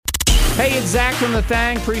Hey, it's Zach from The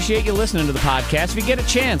Thang. Appreciate you listening to the podcast. If you get a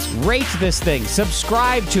chance, rate this thing,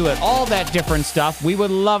 subscribe to it, all that different stuff. We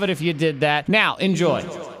would love it if you did that. Now, enjoy.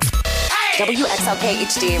 WXLK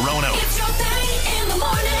HD. Rono. It's your thing in the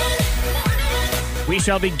morning. We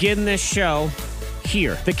shall begin this show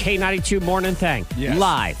here. The K92 Morning Thang. Yes.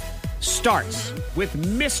 Live. Starts with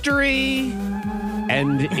mystery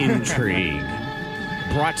and intrigue.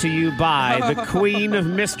 Brought to you by the Queen of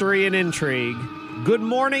Mystery and Intrigue. Good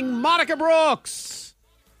morning, Monica Brooks.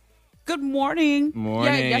 Good morning.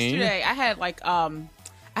 Morning. Yeah, yesterday I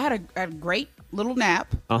had a great little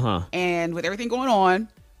nap. And with everything going on,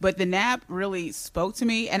 but the nap really spoke to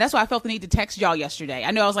me, and that's why I felt the need to text y'all yesterday.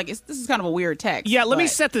 I know I was like, this is kind of a weird text. Yeah, let me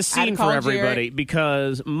but set the I had scene to for call everybody Jared.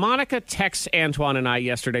 because Monica texts Antoine and I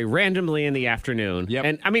yesterday randomly in the afternoon. Yep.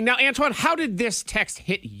 And I mean, now, Antoine, how did this text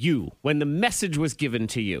hit you when the message was given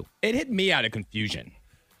to you? It hit me out of confusion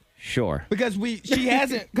Sure. because she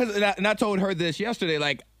hasn't. And I told her this yesterday.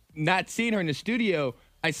 Like, not seeing her in the studio,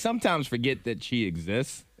 I sometimes forget that she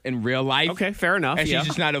exists in real life. Okay, fair enough. And yeah. she's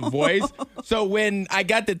just not a voice. So when I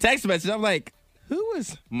got the text message, I'm like, who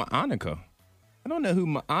is Monica? I don't know who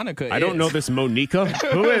Monica is. I don't know this Monica.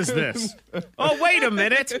 Who is this? Oh, wait a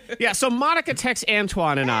minute. Yeah, so Monica texts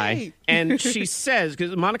Antoine and I, and she says,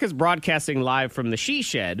 because Monica's broadcasting live from the She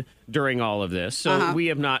Shed during all of this, so we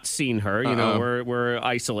have not seen her. You know, we're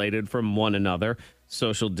isolated from one another,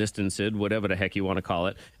 social distanced, whatever the heck you want to call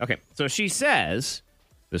it. Okay, so she says,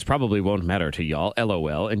 this probably won't matter to y'all,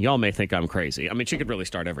 LOL, and y'all may think I'm crazy. I mean, she could really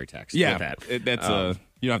start every text Yeah, with that. that's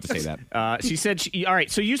you don't have to say that. She said, all right,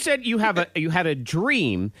 so you said you had a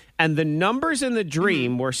dream, and the numbers in the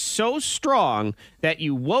dream were so strong that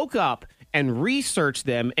you woke up and researched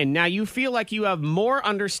them, and now you feel like you have more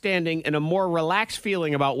understanding and a more relaxed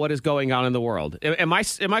feeling about what is going on in the world. Am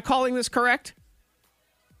I calling this correct?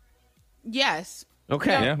 Yes.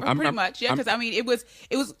 Okay. Yeah, Yeah, pretty much. Yeah, because I mean, it was.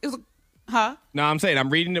 Huh? No, I'm saying I'm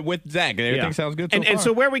reading it with Zach, and everything Yeah. sounds good so and far.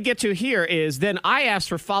 so where we get to here is then I asked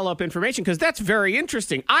for follow-up information because that's very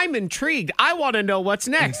interesting. I'm intrigued. I want to know what's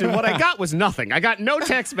next. And what I got was nothing. I got no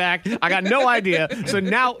text back. I got no idea. So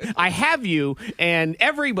now I have you and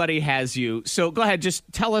everybody has you. So go ahead. Just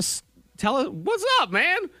tell us what's up,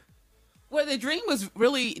 man. Well, the dream was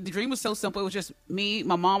so simple. It was just me,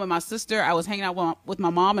 my mom, and my sister. I was hanging out with my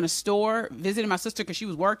mom in a store, visiting my sister because she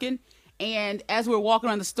was working. And as we were walking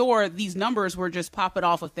around the store, these numbers were just popping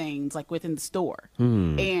off of things like within the store.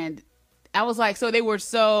 And I was like, so they were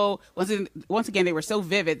so, once again, they were so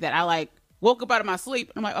vivid that I like woke up out of my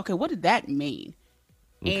sleep. I'm like, okay, what did that mean?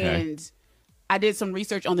 Okay. And I did some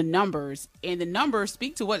research on the numbers, and the numbers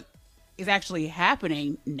speak to what is actually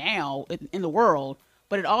happening now in the world.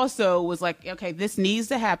 But it also was like, okay, this needs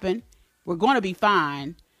to happen. We're going to be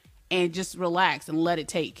fine, and just relax and let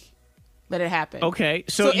it happen. Okay.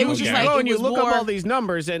 So it was just like, go it and you was look more- up all these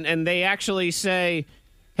numbers and they actually say,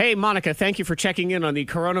 hey, Monica, thank you for checking in on the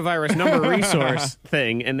coronavirus number resource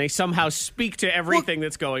thing. And they somehow speak to everything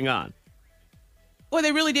that's going on. Well,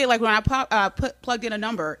 they really did. Like when I plugged in a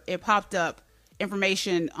number, it popped up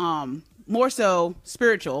information, more so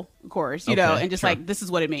spiritual, of course, you know, Okay, and just sure. like, this is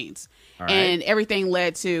what it means. All right. And everything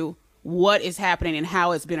led to what is happening and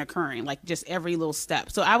how it's been occurring, like just every little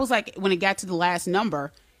step. So I was like, when it got to the last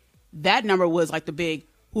number, that number was like the big,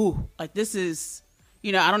 ooh, like this is,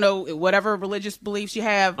 you know, I don't know, whatever religious beliefs you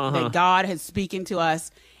have, that God has speaking to us,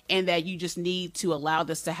 and that you just need to allow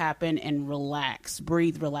this to happen and relax,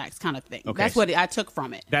 breathe, relax kind of thing. Okay. That's what I took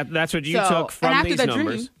from it. That's what you So, took from and after these the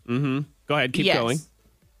numbers. Go ahead, keep Yes. going.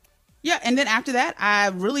 Yeah, and then after that, I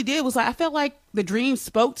really did was like, I felt like the dream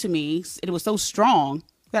spoke to me. It was so strong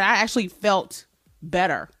that I actually felt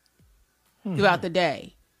better throughout the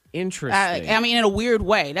day. Interesting. I mean, in a weird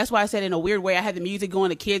way. That's why I said in a weird way. I had the music going,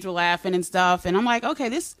 the kids were laughing and stuff, and I'm like, okay,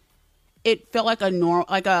 it felt like a normal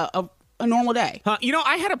day. You know,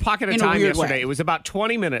 I had a pocket of In a time weird yesterday. way. It was about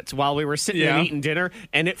 20 minutes while we were sitting Yeah. and eating dinner,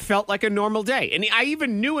 and it felt like a normal day. And I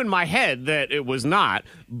even knew in my head that it was not,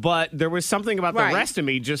 but there was something about the Right. rest of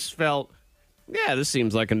me just felt, yeah, this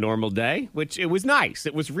seems like a normal day, which it was nice.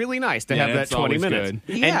 It was really nice to Yeah, have that that's 20 always minutes.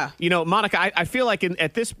 good. Yeah. And, you know, Monica, I feel like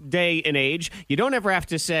at this day and age, you don't ever have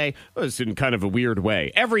to say, oh, it's in kind of a weird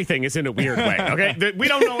way. Everything is in a weird way, okay? We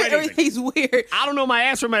don't know anything. Everything's weird. I don't know my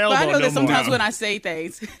ass from my elbow But I know no that sometimes more. when I say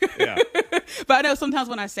things, Yeah. but I know sometimes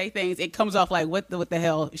when I say things, it comes off like, what the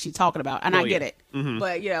hell is she talking about? And Well, I get yeah. it.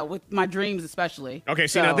 But yeah, with my dreams especially. Okay,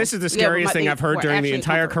 so now this is the yeah, scariest thing I've heard were during the actually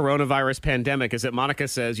entire comfort. coronavirus pandemic is that Monica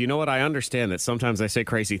says, you know what, I understand that sometimes I say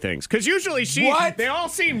crazy things. Because usually they all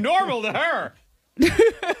seem normal to her.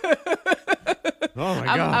 Oh, my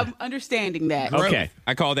God. I'm understanding that. Okay.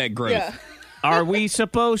 I call that growth. Yeah. Are we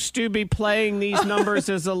supposed to be playing these numbers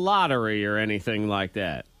as a lottery or anything like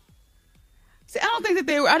that? See, I don't think that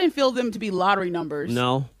they were. I didn't feel them to be lottery numbers.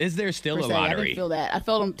 No. Is there still per a se. I lottery? didn't feel that. I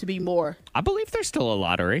felt them to be more. I believe there's still a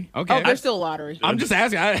lottery. Okay. Oh, there's still a lottery. I'm just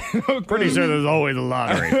asking. Pretty sure there's always a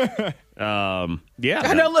lottery. Yeah.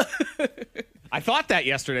 I know. Look, I thought that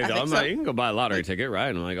yesterday, though. think I'm so. like, you can go buy a lottery ticket, right?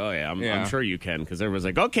 And I'm like, oh, yeah, I'm Yeah. sure you can. Because everyone's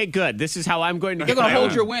like, okay, good. This is how I'm going to they're get gonna my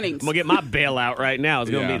hold own- your winnings. I'm going to get my bailout right now. It's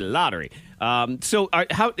going to Yeah. be the lottery. So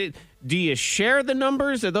how do you share the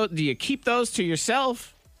numbers? Or do you keep those to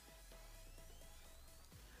yourself?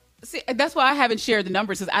 See, that's why I haven't shared the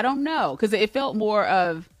numbers because I don't know because it felt more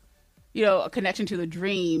of, a connection to the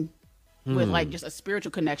dream with like just a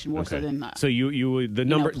spiritual connection more so than So you the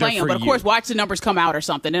number playing for them. But of you. course, watch the numbers come out or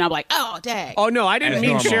something, and I'm like, oh dang. Oh, no, I didn't As mean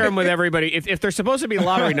normal. share them with everybody. If they're supposed to be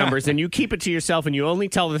lottery numbers, then you keep it to yourself and you only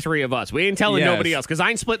tell the three of us. We ain't telling Yes. nobody else because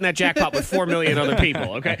I ain't splitting that jackpot with 4 million other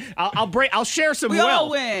people, okay? I'll share some We all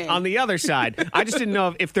wealth win. on the other side. I just didn't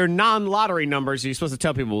know if they're non-lottery numbers, you're supposed to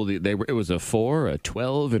tell people it was a 4, a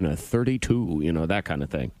 12, and a 32, that kind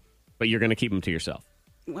of thing. But you're going to keep them to yourself.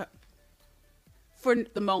 For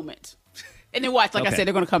the moment. And then watch, like I Okay. said,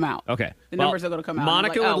 they're going to come out. Okay. The Well, numbers are going to come out.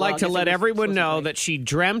 Monica I'm would oh, like well, I to guess let it was everyone supposed to know be. that she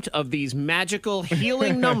dreamt of these magical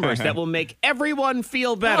healing numbers that will make everyone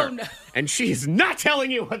feel better. Oh, no. And she's not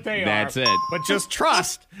telling you what they That's are. it. But just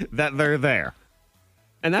trust that they're there.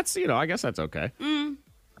 And that's, I guess that's okay.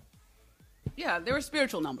 Yeah, they were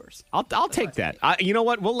spiritual numbers. I'll take that. You know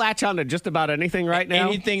what? We'll latch on to just about anything right now.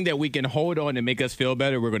 Anything that we can hold on and make us feel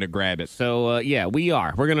better, we're going to grab it. So, yeah, we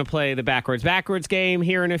are. We're going to play the backwards game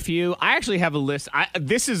here in a few. I actually have a list.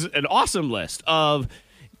 This is an awesome list of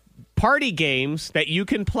party games that you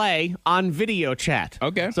can play on video chat.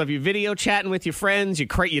 Okay. So if you're video chatting with your friends,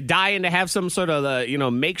 you're dying to have some sort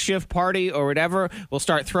of makeshift party or whatever, we'll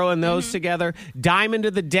start throwing those together. Diamond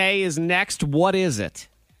of the day is next. What is it?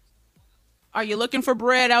 Are you looking for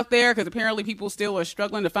bread out there? Because apparently people still are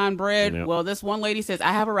struggling to find bread. Yep. Well, this one lady says,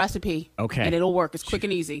 I have a recipe. Okay. And it'll work. It's quick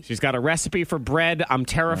and easy. She's got a recipe for bread. I'm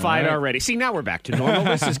terrified All right. already. See, now we're back to normal.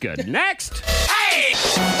 This is good. Next. Hey!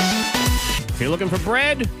 If you're looking for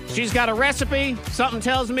bread, she's got a recipe. Something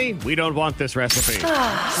tells me we don't want this recipe.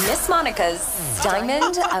 Miss Monica's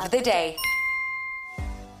Diamond of the Day.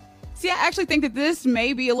 See, I actually think that this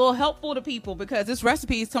may be a little helpful to people because this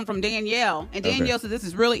recipe has come from Danielle. And Danielle said this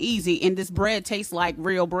is really easy and this bread tastes like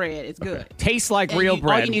real bread. It's good. Tastes like And real all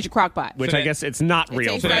bread. you need is your crock pot. Which So I that- guess it's not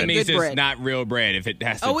real tastes So like that bread. means good it's bread. not real bread if it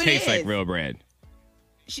has to Oh, it taste like is. real bread.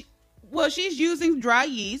 She's using dry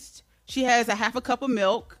yeast. She has a half a cup of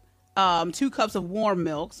milk, 2 cups of warm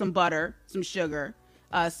milk, some butter, some sugar,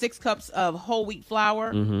 6 cups of whole wheat flour,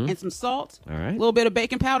 and some salt. All right. A little bit of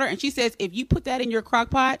baking powder. And she says if you put that in your crock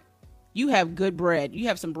pot, you have good bread. You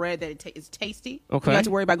have some bread that is tasty. Okay. You don't have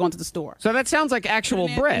to worry about going to the store. So that sounds like actual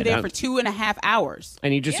Put it in bread. there for 2.5 hours.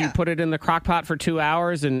 And you Yeah. put it in the crock pot for 2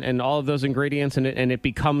 hours and all of those ingredients and it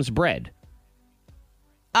becomes bread.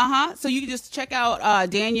 So you can just check out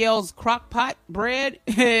Danielle's crock pot bread,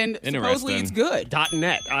 and supposedly it's good.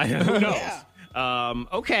 .net. Who knows?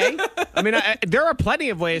 Okay. I mean, there are plenty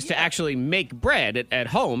of ways to actually make bread at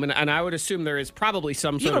home, and I would assume there is probably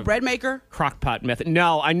some You sort have a of bread maker? crock pot method.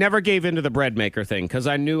 No, I never gave into the bread maker thing because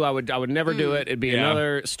I knew I would never do it. It'd be Yeah.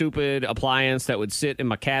 another stupid appliance that would sit in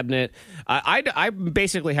my cabinet. I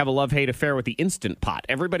basically have a love-hate affair with the Instant Pot.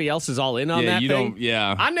 Everybody else is all in on Yeah, that you thing. don't-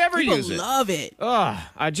 yeah. I never People use it. love it.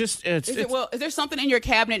 Is Is there something in your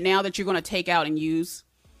cabinet now that you're going to take out and use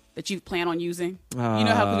that you plan on using? You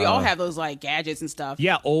know how 'cause we all have those like gadgets and stuff.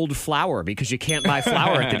 Yeah, old flour because you can't buy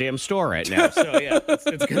flour at the damn store right now. So yeah,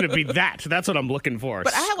 it's going to be that. That's what I'm looking for.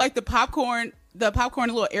 But I have like the popcorn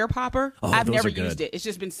little air popper. Oh, I've those never are good. used it. It's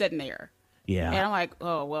just been sitting there. yeah. And I'm like,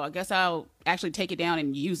 oh, well, I guess I'll actually take it down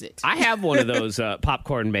and use it. I have one of those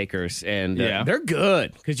popcorn makers, and Yeah. they're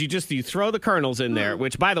good because you throw the kernels in there,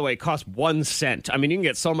 which, by the way, cost 1 cent. I mean, you can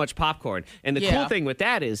get so much popcorn. And the cool Yeah. thing with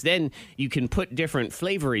that is then you can put different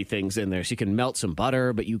flavory things in there. So you can melt some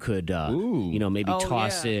butter, but you could, maybe Oh,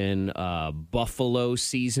 toss yeah. in buffalo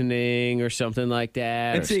seasoning or something like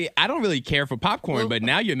that. And or- see, I don't really care for popcorn, but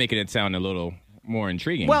now you're making it sound a little more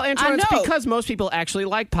intriguing. Well, Antoine, it's know. because most people actually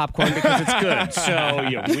like popcorn because it's good. So,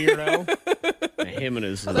 you weirdo. Him and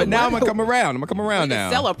his... but now I'm gonna come around. I'm gonna come around now.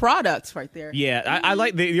 Sell a product right there. Yeah, I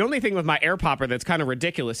like the only thing with my air popper that's kind of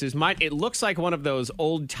ridiculous is it looks like one of those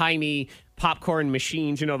old timey popcorn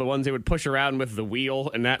machines, the ones they would push around with the wheel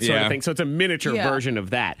and that sort Yeah. of thing. So it's a miniature Yeah. version of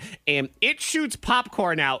that. And it shoots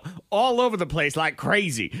popcorn out all over the place like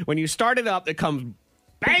crazy. When you start it up, it comes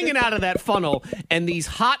banging out of that funnel, and these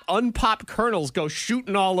hot unpopped kernels go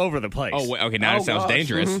shooting all over the place. Oh, okay. Now Oh, it sounds gosh.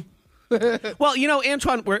 dangerous. Well, you know,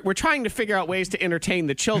 Antoine, we're trying to figure out ways to entertain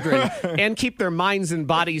the children and keep their minds and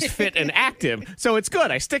bodies fit and active. So it's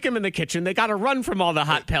good. I stick them in the kitchen. They got to run from all the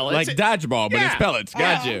hot pellets. Like dodgeball, but it's pellets.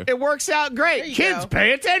 Got you. It works out great. Kids,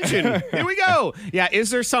 pay attention. Here we go. Yeah, is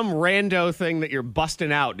there some rando thing that you're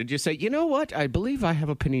busting out? Did you say, you know what? I believe I have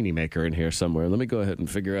a panini maker in here somewhere. Let me go ahead and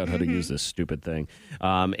figure out how to use this stupid thing.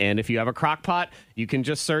 And if you have a crock pot, you can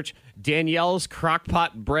just search Danielle's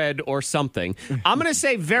crockpot bread or something. I'm going to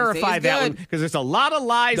say verify that one because there's a lot of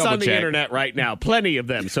lies on the internet right now. Plenty of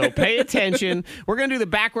them. So pay attention. We're going to do the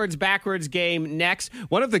backwards game next.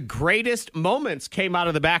 One of the greatest moments came out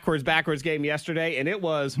of the backwards game yesterday, and it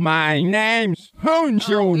was... My name's Pone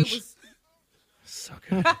Jones. So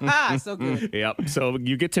good. So good. Yep. So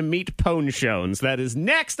you get to meet Pone Shones. That is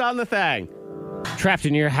next on the thing. Trapped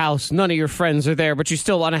in your house, none of your friends are there, but you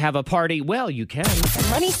still want to have a party? Well, you can.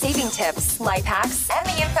 Money-saving tips, life hacks, and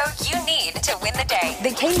the info you need to win the day. The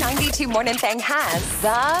K92 Morning Thing has the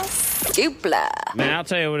Scoopla. Man, I'll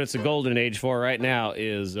tell you what it's a golden age for right now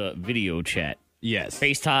is video chat. Yes.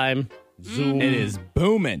 FaceTime, Zoom. It is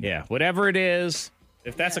booming. Yeah, whatever it is.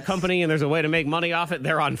 If that's a company and there's a way to make money off it,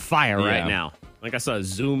 they're on fire right now. Like I saw,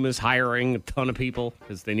 Zoom is hiring a ton of people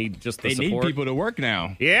because they need just the support. They need people to work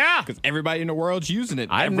now. Yeah. Because everybody in the world's using it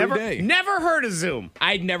I've every day. never heard of Zoom.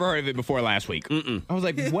 I'd never heard of it before last week. I was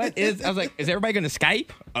like, is everybody going to Skype?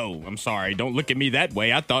 Oh, I'm sorry. Don't look at me that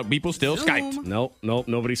way. I thought people still Skyped. Nope,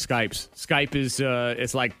 nobody Skypes. Skype is,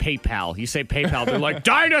 it's like PayPal. You say PayPal, they're like,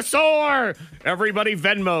 dinosaur! Everybody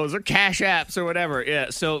Venmos or Cash Apps or whatever. Yeah,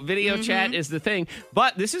 so video chat is the thing.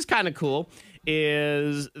 But this is kind of cool.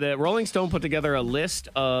 Is that Rolling Stone put together a list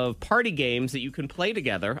of party games that you can play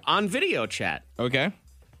together on video chat. Okay.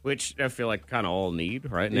 Which I feel like kind of all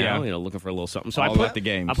need right now, Yeah. you know, looking for a little something. So All about the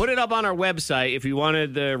games. I put it up on our website. If you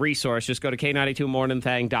wanted the resource, just go to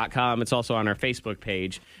K92morningthang.com. It's also on our Facebook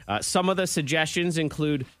page. Some of the suggestions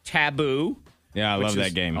include Taboo. Yeah, I love which that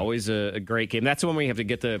is game. Always a great game. That's the one where you have to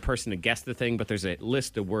get the person to guess the thing, but there's a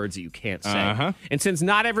list of words that you can't say. Uh-huh. And since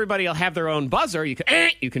not everybody will have their own buzzer, you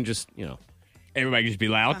can just, you know. Everybody can just be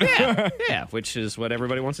loud. Yeah, which is what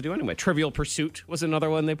everybody wants to do anyway. Trivial Pursuit was another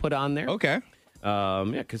one they put on there. Okay. Yeah,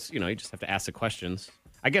 because, you know, you just have to ask the questions.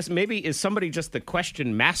 I guess maybe is somebody just the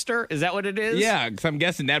question master? Is that what it is? Yeah, because I'm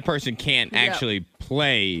guessing that person can't actually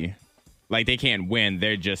play. Like, they can't win.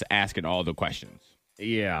 They're just asking all the questions.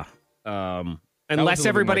 Yeah. was Unless a little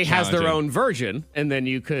everybody more has their challenging. own version, and then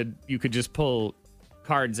you could just pull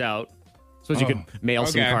cards out. So you could mail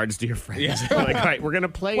some okay. cards to your friends. Like, all right, we're going to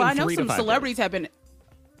play Well, in I know 3 to some 5 celebrities have been.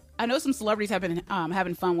 I know some celebrities have been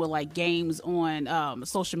having fun with like games on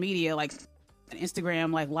social media, like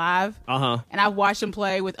Instagram, like live. And I've watched them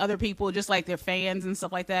play with other people, just like their fans and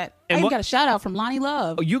stuff like that. And I even what- got a shout out from Lonnie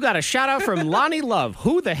Love. Oh, you got a shout out from Lonnie Love.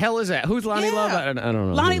 Who the hell is that? Who's Lonnie Yeah. Love? I don't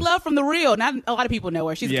know. Lonnie Love from The Real. Not a lot of people know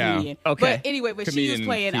her. She's Yeah. a comedian. Okay. But anyway, but Comedian, she was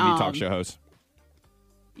playing TV talk show host.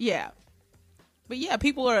 Yeah. But yeah,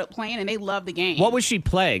 people are playing and they love the game. What was she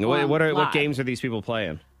playing? What Live. games are these people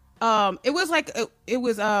playing? It was like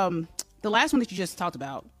the last one that you just talked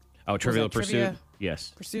about. Oh, Trivial that Pursuit? Trivia?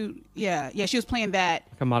 Yes. Pursuit. Yeah, she was playing that.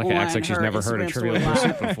 Monica acts on like she's her never heard of Instagram Trivial story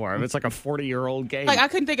Pursuit live. before. It's like a 40-year-old game. Like I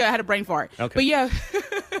couldn't think I had a brain fart. Okay. But yeah,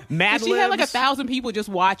 Mad she had like Libs? 1,000 people just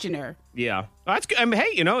watching her. Yeah. That's good. I mean, hey,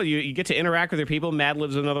 you know, you get to interact with your people. Mad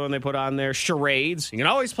Lib's another one they put on there. Charades. You can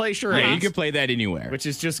always play charades. Yeah, you can play that anywhere. Which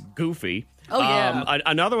is just goofy. Oh, yeah.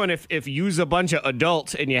 Another one, if you's a bunch of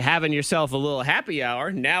adults and you're having yourself a little happy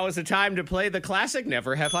hour, now is the time to play the classic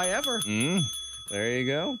Never Have I Ever. There you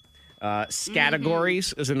go.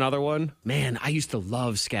 Scattergories is another one. Man, I used to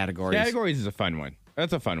love Scattergories. Categories is a fun one.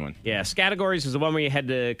 That's a fun one. Yeah, Scattergories is the one where you had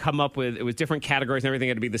to come up with, it was different categories and everything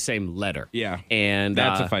had to be the same letter. Yeah. And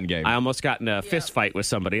That's a fun game. I almost got in a fist fight with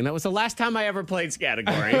somebody, and that was the last time I ever played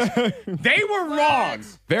Scattergories. They were wrong.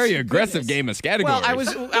 Very aggressive game of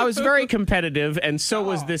categories. Well, I was very competitive, and so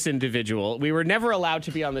was this individual. We were never allowed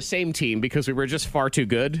to be on the same team because we were just far too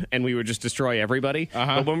good, and we would just destroy everybody.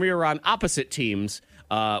 But when we were on opposite teams,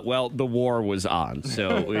 the war was on.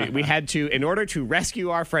 So we had to, in order to rescue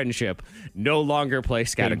our friendship, no longer play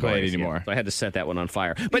Couldn't play it Scattergories anymore. Yeah. So I had to set that one on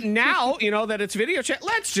fire. But now, you know, that it's video chat,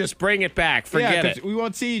 let's just bring it back. Forget 'cause it. we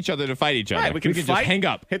won't see each other to fight each other. Right, we can just fight, hang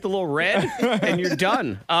up. hit the little red, and you're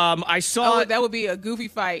done. I saw Oh, that would be a goofy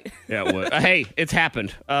fight. Yeah, it would. Hey, it's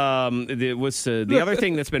happened. It was the other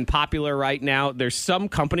thing that's been popular right now. There's some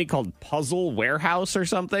company called Puzzle Warehouse or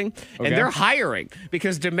something, Okay. and they're hiring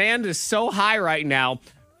because demand is so high right now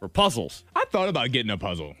for puzzles. I thought about getting a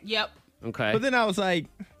puzzle. Yep. Okay. But then I was like,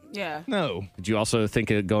 Yeah. No. Did you also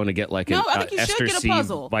think of going to get like No, an I think you should Ester get a C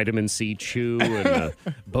puzzle. vitamin C chew and a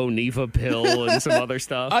Boniva pill and some other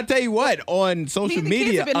stuff? I'll tell you what, on social the kids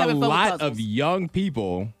media, have been a having fun with lot puzzles. of young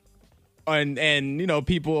people and you know,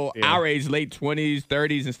 people Yeah. our age, late 20s,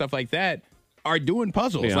 30s, and stuff like that, are doing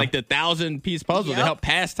puzzles, Yeah. like the 1,000-piece puzzle to Yep. help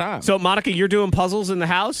pass time. So, Monica, you're doing puzzles in the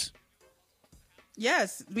house?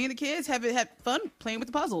 Yes, me and the kids have had fun playing with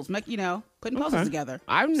the puzzles, putting puzzles together.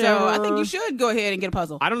 I've So I think never- you should go ahead and get a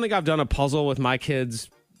puzzle. I don't think I've done a puzzle with my kids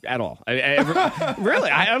at all. Really,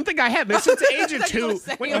 I don't think I have. Since the age of I thought you were 2, gonna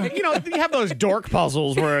say when you have those dork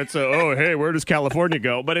puzzles where it's, oh, hey, where does California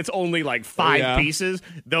go? But it's only like 5 Yeah. pieces.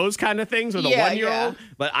 Those kind of things with a Yeah, 1-year-old. yeah.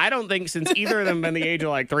 But I don't think since either of them been the age of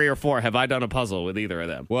like 3 or 4 have I done a puzzle with either of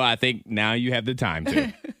them. Well, I think now you have the time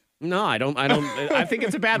to. No, I don't. I think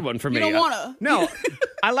it's a bad one for me. don't wanna. No,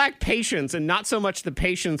 I lack patience, and not so much the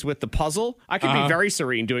patience with the puzzle. I can be very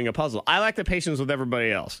serene doing a puzzle. I lack the patience with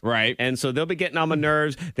everybody else. Right. And so they'll be getting on my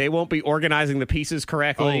nerves. They won't be organizing the pieces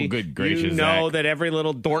correctly. Oh, good gracious, You know Zach. that every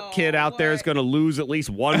little dork kid out there is what? going to lose at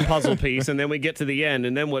least one puzzle piece, and then we get to the end,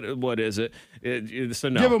 and then what is it? So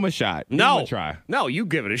no. Give them a shot. Give no. 'em a try. No, you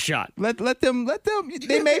give it a shot. Let them.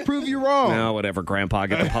 They may prove you wrong. No, whatever, Grandpa.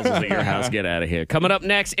 Get the puzzles at your house. Get out of here. Coming up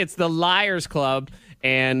next, it's the Liars Club,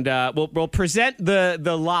 and we'll present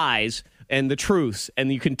the lies and the truths,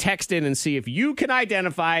 and you can text in and see if you can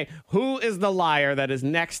identify who is the liar that is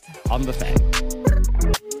next on the thing.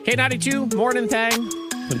 K92, Morning Thang.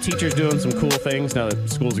 Some teachers doing some cool things now that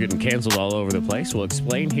school's getting canceled all over the place. We'll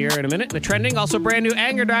explain here in a minute. The trending, also brand new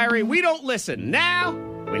Anger Diary. We don't listen. Now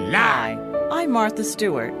we lie. I'm Martha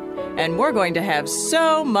Stewart, and we're going to have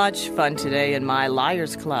so much fun today in my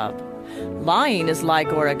Liars Club. Lying is like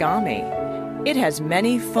origami. It has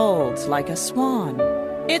many folds like a swan.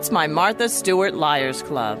 It's my Martha Stewart Liars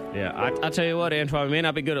Club. Yeah, I'll tell you what, Antoine, we may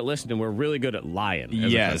not be good at listening. We're really good at lying. as a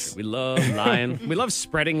Yes. country. We love lying. We love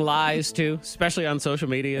spreading lies, too, especially on social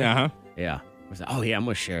media. Uh-huh. Yeah. We're like, oh, yeah, I'm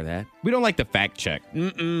going to share that. We don't like the fact check.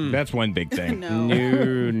 That's one big thing. No.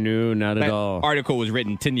 No, not at That all. article was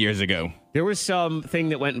written 10 years ago. There was something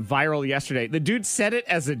that went viral yesterday. The dude said it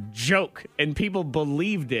as a joke, and people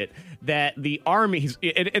believed it, that the Army,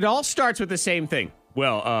 it all starts with the same thing.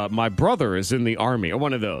 Well, my brother is in the Army, or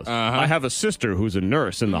one of those. I have a sister who's a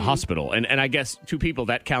nurse in the hospital. And I guess 2 people,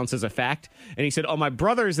 that counts as a fact. And he said, oh, my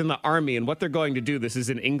brother is in the Army, and what they're going to do, this is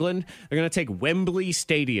in England, they're going to take Wembley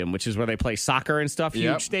Stadium, which is where they play soccer and stuff,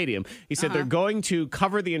 Yep. huge stadium. He said they're going to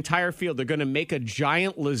cover the entire field. They're going to make a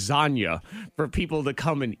giant lasagna for people to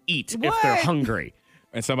come and eat if they're What? hungry.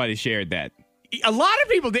 And somebody shared that. A lot of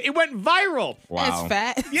people did. It went viral. Wow. It's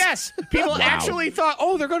fat. Yes. People Wow. actually thought,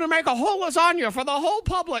 oh, they're going to make a whole lasagna for the whole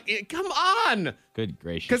public. Come on. Good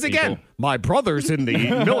gracious. Because again, people. my brother's in the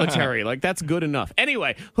military. Like, that's good enough.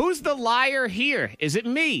 Anyway, who's the liar here? Is it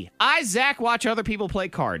me? Zach, watch other people play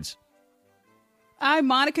cards.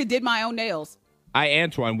 Monica, did my own nails.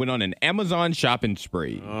 Antoine, went on an Amazon shopping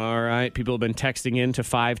spree. All right. People have been texting in to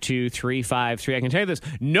 52353. I can tell you this.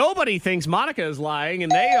 Nobody thinks Monica is lying,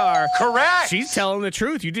 and they are. Correct. She's telling the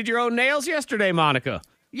truth. You did your own nails yesterday, Monica.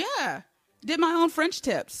 Yeah. Did my own French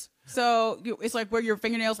tips. So it's like where your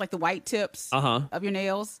fingernails, like the white tips of your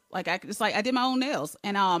nails. It's like I did my own nails.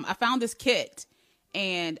 And I found this kit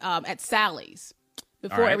and at Sally's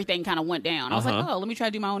before All right. everything kind of went down. I was like, oh, let me try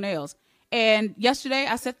to do my own nails. And yesterday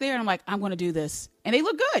I sat there and I'm like, I'm going to do this. And they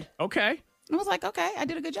look good. Okay. I was like, okay, I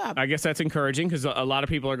did a good job. I guess that's encouraging because a lot of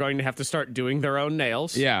people are going to have to start doing their own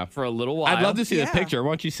nails. Yeah. For a little while. I'd love to see the Yeah. picture.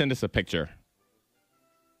 Why don't you send us a picture?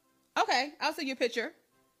 Okay, I'll send you a picture.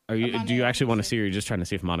 Do you nails. actually want to see, or are you just trying to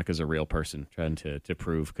see if Monica's a real person, trying to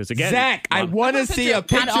prove? Because again, Zach, I want to I'm gonna see a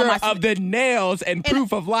picture kinda on picture my- of the nails and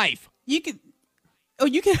proof of life. You can. Oh,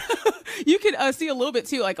 you can you can see a little bit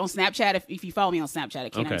too, like on Snapchat. If you follow me on Snapchat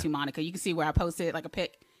at K92 Monica, you can see where I posted like a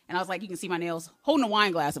pic, and I was like, you can see my nails holding a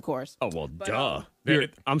wine glass, of course. Oh, well, duh.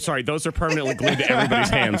 I'm sorry. Those are permanently glued to everybody's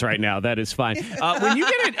hands right now. That is fine. When you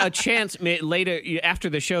get a chance later after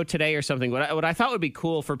the show today or something, what I thought would be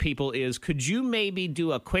cool for people is, could you maybe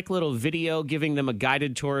do a quick little video giving them a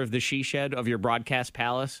guided tour of the she shed of your broadcast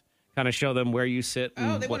palace? Kind of show them where you sit. Oh,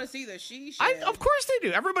 and they what- want to see the she Of course they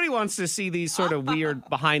do. Everybody wants to see these sort of weird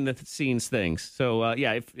behind the scenes things. So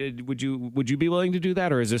yeah, would you be willing to do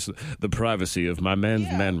that, or is this the privacy of my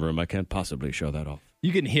man room? I can't possibly show that off.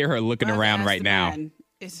 You can hear her looking around right now.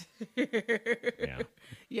 Yeah.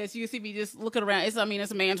 Yes, you see me just looking around. It's a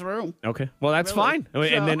man's room. Okay. Well, that's Really? fine.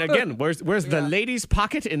 And then again, where's the Yeah. lady's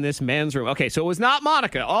pocket in this man's room? Okay, so it was not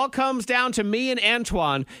Monica. All comes down to me and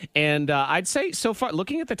Antoine. And I'd say so far,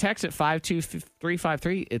 looking at the text at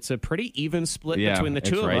 52353, it's a pretty even split Yeah, between the it's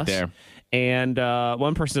two of right us. there. And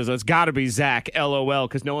one person says, it's got to be Zach, LOL,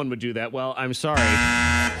 because no one would do that. Well, I'm sorry.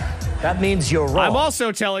 That means you're wrong. I'm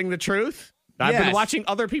also telling the truth. I've been Yes. watching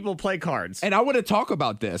other people play cards. And I want to talk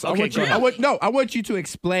about this. Okay, go ahead. I want you to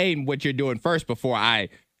explain what you're doing first before I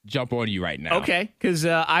jump on you right now. Okay, because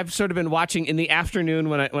I've sort of been watching in the afternoon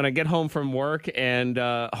when I get home from work, and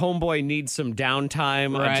homeboy needs some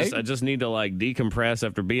downtime. Right. I just need to like decompress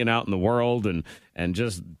after being out in the world and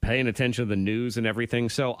just paying attention to the news and everything.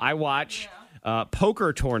 So I watch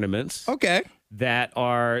poker tournaments Okay. that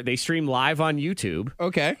they stream live on YouTube.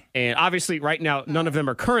 Okay. And obviously, right now, none of them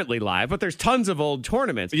are currently live, but there's tons of old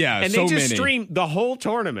tournaments. Yeah, and so they just many. stream the whole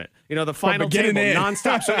tournament. You know, the final beginning table to end.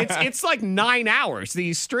 nonstop. So it's like 9 hours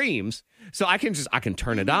these streams. So I can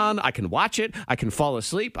turn it on. I can watch it. I can fall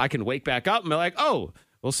asleep. I can wake back up and be like, oh,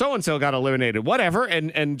 well, so and so got eliminated. Whatever,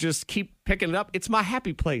 and just keep picking it up. It's my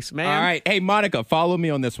happy place, man. All right. Hey, Monica, follow me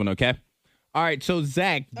on this one, okay? All right. So,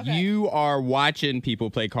 Zach, you are watching people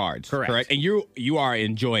play cards. Correct. And you are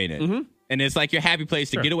enjoying it. Mm-hmm. And it's like your happy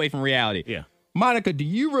place to get away from reality. Yeah. Monica, do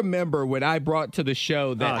you remember when I brought to the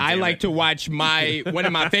show that I damn like it. to watch one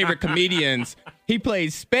of my favorite comedians? He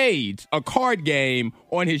plays Spades, a card game,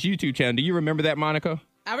 on his YouTube channel. Do you remember that, Monica?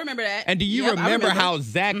 I remember that. And do you Yep, I remember how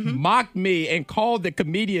Zach mocked me and called the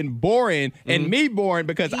comedian boring and me boring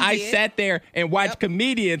because I did. sat there and watched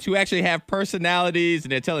comedians who actually have personalities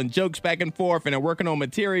and they're telling jokes back and forth and they're working on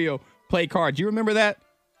material play cards? You remember that?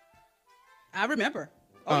 I remember.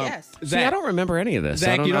 Oh, yes. See, I don't remember any of this.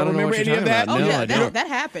 Zach, I don't, you don't I don't know remember what you're any of talking that? about. Oh, No, yeah, I don't. that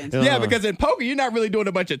happened. Yeah, because in poker, you're not really doing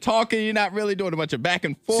a bunch of talking. You're not really doing a bunch of back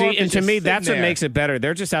and forth. See, It's and to just me, sitting that's what there. makes it better.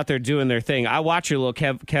 They're just out there doing their thing. I watch your little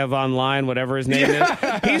Kev online, whatever his name is.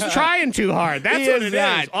 He's trying too hard. That's He what is it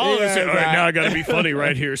not. is. All of He us say, is all right, not. now I got to be funny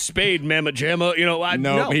right here. Spade, mamma jamma. You know,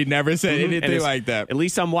 No, he never said And anything it's- like that. At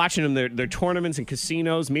least I'm watching them. Their tournaments and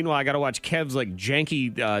casinos. Meanwhile, I got to watch Kev's like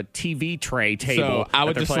janky TV tray table So I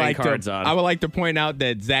would that they're just playing like cards to. on. I would like to point out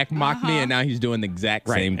that Zach mocked me, and now he's doing the exact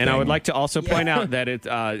same thing. And I would like to also point out that it's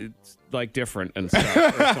like different and stuff. Or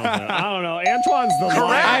something. I don't know. Antoine's the liar.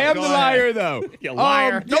 I am Go the ahead. liar, though. You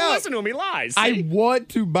liar. Don't yeah. listen to him. He lies. I want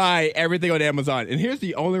to buy everything on Amazon, and here's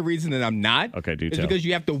the only reason that I'm not. Okay, do is tell. because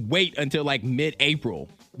you have to wait until like mid-April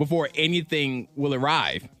before anything will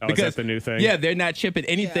arrive. Oh, is because that the new thing? Yeah, they're not shipping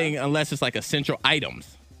anything unless it's like essential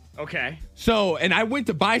items. Okay. So, and I went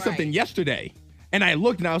to buy something Right. yesterday, and I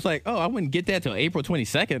looked and I was like, oh, I wouldn't get that till April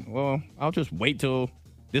 22nd. Well, I'll just wait till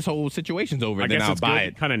this whole situation's over, I and then guess I'll it's buy good.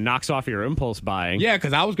 it. Kind of knocks off your impulse buying. Yeah,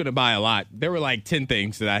 because I was going to buy a lot. There were like 10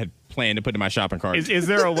 things that I had planned to put in my shopping cart. Is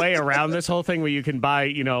there a way around this whole thing where you can buy,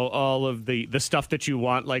 you know, all of the stuff that you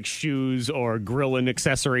want, like shoes or grilling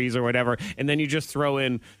accessories or whatever, and then you just throw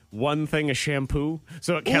in one thing of shampoo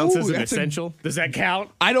so it counts Ooh, as an that's essential? Does that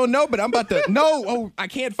count? I don't know, but I'm about to. No, oh, I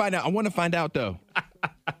can't find out. I want to find out though.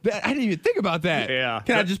 I didn't even think about that. Yeah.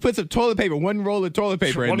 Can I just put some toilet paper, one roll of toilet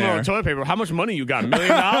paper in One roll there? of toilet paper. How much money you got? $1 million?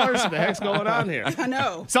 What the heck's going on here? I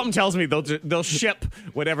know. Something tells me they'll ship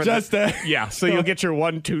whatever. Just yeah. So you'll get your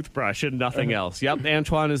one toothbrush and nothing else. Yep.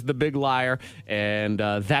 Antoine is the big liar, and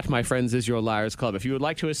that, my friends, is your Liars Club. If you would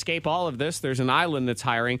like to escape all of this, there's an island that's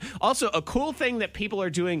hiring. Also, a cool thing that people are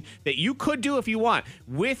doing that you could do if you want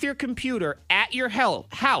with your computer at your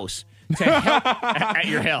house. To help at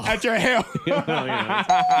your hell. At your hell.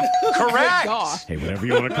 Correct. Gosh. Hey, whatever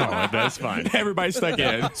you want to call it, that's fine. Everybody's stuck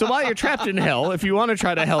in. So while you're trapped in hell, if you want to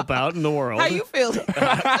try to help out in the world, How you feel?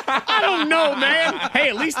 I don't know, man. Hey,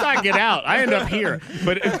 at least I get out. I end up here.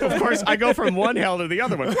 But of course, I go from one hell to the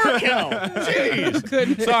other one. Work hell.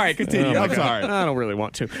 Jeez. Sorry, continue. Oh, my I'm God. sorry. I don't really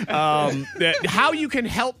want to. How you can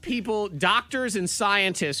help people, doctors and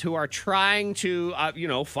scientists who are trying to,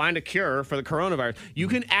 find a cure for the coronavirus. You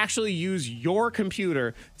can actually use your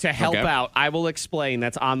computer to help Okay. out. I will explain.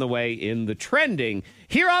 That's on the way in the trending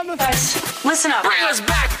here on the. Listen up. Bring us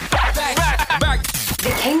back. The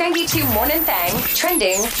K92 Morning Thang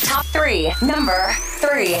trending top 3. Number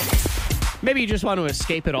 3. Maybe you just want to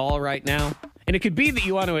escape it all right now. And it could be that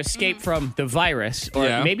you want to escape from the virus, or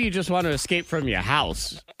Yeah. maybe you just want to escape from your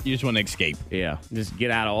house. You just want to escape. Yeah, just get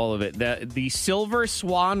out of all of it. The Silver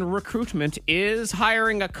Swan Recruitment is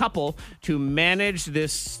hiring a couple to manage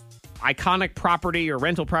this iconic property or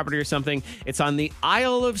rental property or something. It's on the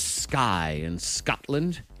Isle of Skye in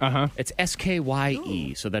Scotland. Uh-huh. It's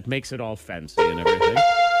SKYE, so that makes it all fancy and everything.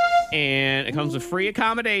 And it comes with free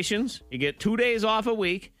accommodations. You get 2 days off a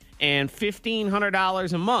week and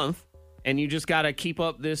 $1,500 a month. and you just got to keep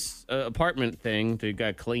up this apartment thing to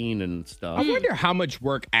get clean and stuff. I wonder how much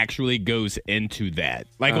work actually goes into that,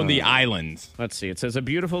 like on the islands. Let's see. It says a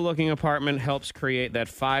beautiful looking apartment helps create that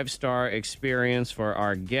 5-star experience for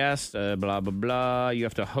our guests. Blah, blah, blah. You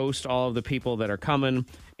have to host all of the people that are coming,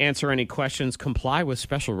 answer any questions, comply with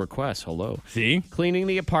special requests. Hello. See? Cleaning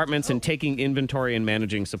the apartments and taking inventory and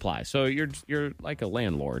managing supplies. So you're like a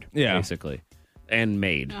landlord, basically, and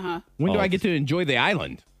maid. When do I get to enjoy the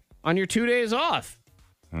island? On your 2 days off.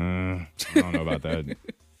 I don't know about that.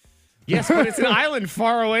 Yes, but it's an island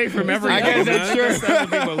far away from everything. I guess that's true.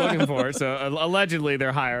 That's what people are looking for. So allegedly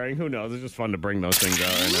they're hiring. Who knows? It's just fun to bring those things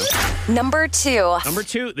out right now. Number 2. Number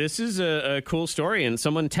 2, this is a cool story, and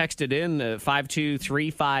someone texted in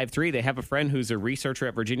 52353. They have a friend who's a researcher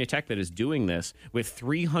at Virginia Tech that is doing this with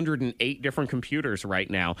 308 different computers right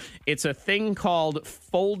now. It's a thing called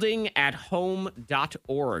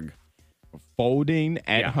foldingathome.org.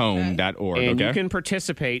 Foldingathome.org. And okay. you can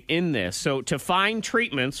participate in this. So to find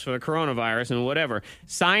treatments for the coronavirus and whatever,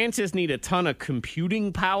 scientists need a ton of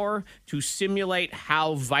computing power to simulate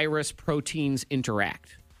how virus proteins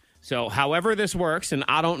interact. So however this works, and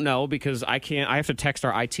I don't know because I have to text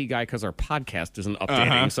our IT guy because our podcast isn't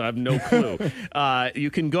updating, so I have no clue. You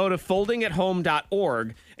can go to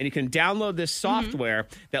foldingathome.org and you can download this software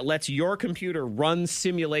that lets your computer run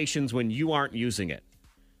simulations when you aren't using it.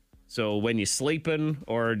 So when you're sleeping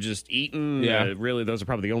or just eating, really those are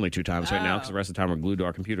probably the only 2 times right now because the rest of the time we're glued to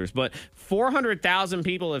our computers. But 400,000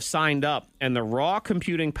 people have signed up, and the raw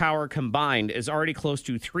computing power combined is already close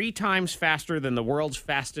to 3 times faster than the world's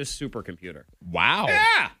fastest supercomputer. Wow.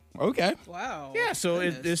 Yeah. Okay. Wow. Yeah, so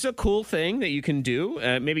it's a cool thing that you can do.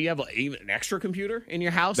 Maybe you have even an extra computer in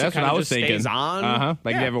your house. That's that what I was just thinking. Stays on.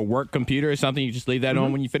 Like you have a work computer or something, you just leave that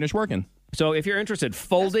on when you finish working. So if you're interested,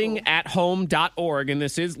 foldingathome.org, and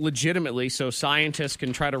this is legitimately so scientists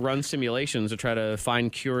can try to run simulations to try to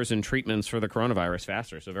find cures and treatments for the coronavirus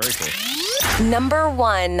faster. So very cool. Number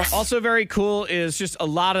 1. Also very cool is just a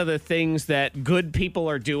lot of the things that good people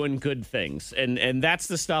are doing good things. And that's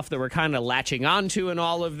the stuff that we're kind of latching onto in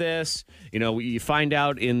all of this. You know, you find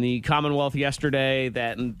out in the Commonwealth yesterday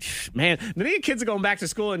that, man, none of your kids are going back to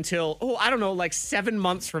school until, I don't know, like 7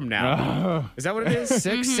 months from now. Is that what it is?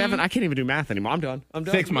 6, 7? I can't even do math anymore. I'm done.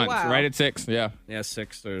 6 months, Wow. right at 6, yeah. Yeah,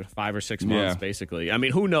 6 or 5 or 6 months, basically. I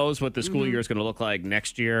mean, who knows what the school year is going to look like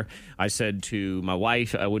next year? I said to my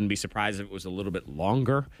wife, I wouldn't be surprised if it was a little bit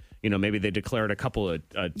longer. You know, maybe they declared a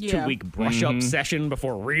 2-week brush-up session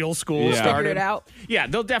before real school started. Figure it out. Yeah,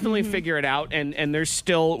 they'll definitely figure it out, and there's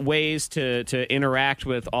still ways to interact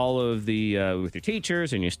with all of the with your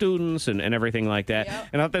teachers and your students and everything like that. Yep.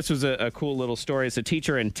 And I thought this was a cool little story. It's a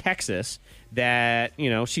teacher in Texas that, you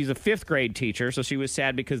know, she's a 5th grade teacher, so she was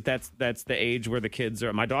sad because that's the age where the kids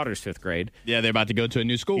are. My daughter's 5th grade. Yeah, they're about to go to a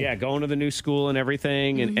new school. Yeah, going to the new school and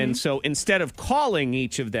everything. And so instead of calling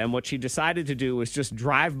each of them, what she decided to do was just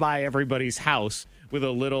drive by everybody's house with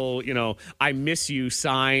a little, you know, I miss you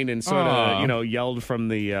sign and sort of, you know, yelled from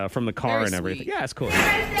the car Very and everything. sweet. Yeah, it's cool.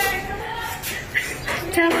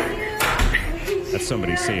 That's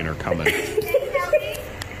somebody seeing her coming.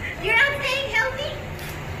 You're not staying healthy?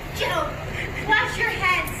 Joe, wash your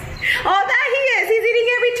hands. Oh, that he is. He's eating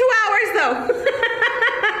every 2 hours, though.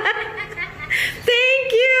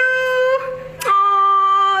 Thank you.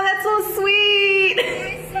 Oh, that's so sweet.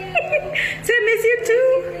 So I miss you too.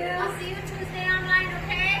 I'll see you Tuesday online,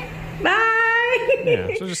 okay? Bye.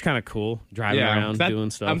 Yeah, so just kind of cool driving around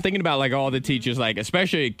doing stuff. I'm thinking about like all the teachers, like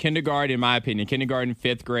especially kindergarten, in my opinion, kindergarten,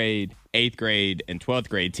 5th grade, 8th grade, and 12th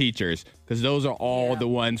grade teachers, because those are all the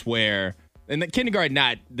ones where, and the kindergarten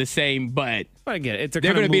not the same, but But I get it.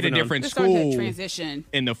 they're going to be at a different They're starting school that transition.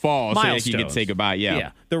 in the fall, so that you Milestones. can say goodbye.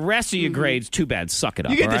 Yeah. The rest of your grades, too bad. Suck it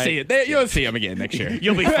up. You get all to right? see it. You'll see them again next year.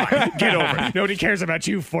 You'll be fine. Get over it. Nobody cares about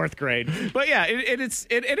you, 4th grade. But yeah, it is,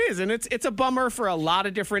 and it's a bummer for a lot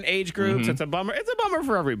of different age groups. It's a bummer. It's a bummer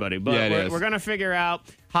for everybody. But Yeah, it is. we're gonna figure out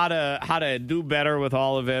how to do better with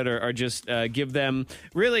all of it, or just give them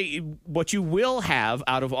really what you will have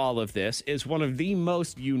out of all of this is one of the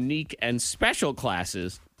most unique and special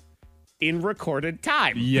classes in recorded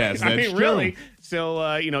time. Yes, I that's mean, true. really.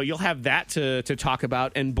 So, you'll have that to talk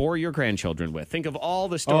about and bore your grandchildren with. Think of all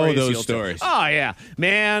the stories. those you'll tell. stories. Oh, yeah.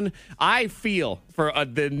 Man, I feel for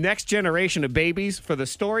the next generation of babies, for the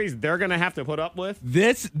stories they're going to have to put up with.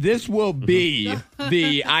 This will be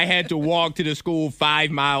the I had to walk to the school 5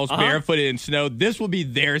 miles barefooted in snow. This will be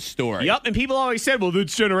their story. Yep, and people always said, well,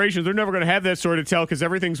 this generation, they're never going to have that story to tell because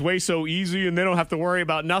everything's way so easy and they don't have to worry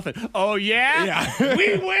about nothing. Oh, yeah? Yeah.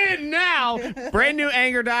 We win now. Brand new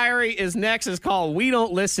Anger Diary is next. It's called call We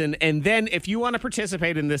Don't Listen. And then if you want to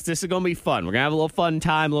participate in this is going to be fun. We're going to have a little fun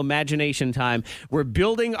time, a little imagination time. We're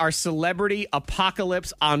building our celebrity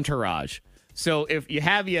apocalypse entourage. So if you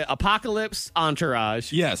have your apocalypse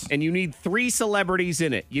entourage, yes, and you need 3 celebrities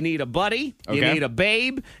in it. You need a buddy, you need a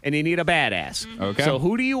babe, and you need a badass. Okay. So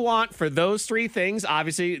who do you want for those 3 things?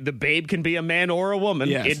 Obviously, the babe can be a man or a woman.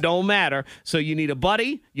 Yes. It don't matter. So you need a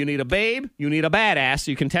buddy, you need a babe, you need a badass.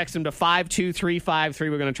 You can text them to 52353.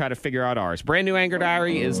 We're going to try to figure out ours. Brand new Anger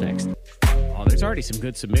Diary is next. Oh, there's already some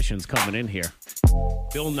good submissions coming in here.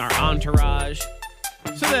 Building our entourage.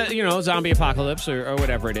 So that, zombie apocalypse or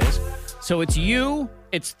whatever it is. So it's you,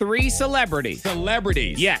 it's 3 celebrities.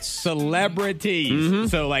 Celebrities. Yes. Celebrities. Mm-hmm.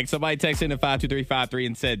 So, like, somebody texted in 52353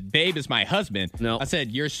 and said, babe is my husband. No. I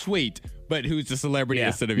said, you're sweet, but who's the celebrity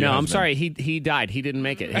instead of your No, husband? I'm sorry. He died. He didn't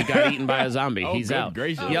make it. He got eaten by a zombie. Oh, He's good out.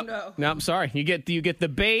 gracious. Yep. No, I'm sorry. You get the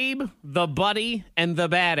babe, the buddy, and the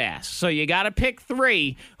badass. So you got to pick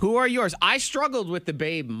 3. Who are yours? I struggled with the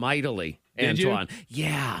babe mightily, Did you? Antoine.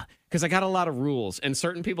 Yeah. Because I got a lot of rules, and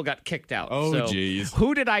certain people got kicked out. Oh, so geez.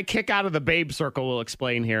 Who did I kick out of the babe circle? We'll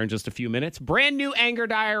explain here in just a few minutes. Brand new Anger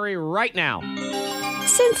Diary right now.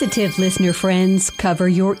 Sensitive listener friends, cover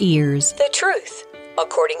your ears. The truth,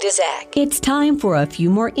 according to Zach. It's time for a few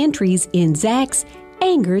more entries in Zach's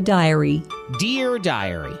Anger Diary. Dear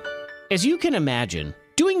Diary, as you can imagine,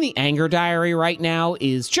 doing the Anger Diary right now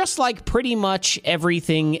is just like pretty much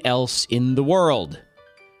everything else in the world.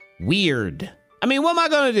 Weird. I mean, what am I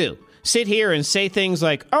going to do? Sit here and say things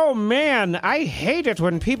like, oh man, I hate it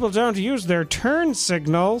when people don't use their turn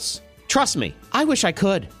signals. Trust me, I wish I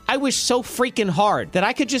could. I wish so freaking hard that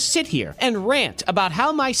I could just sit here and rant about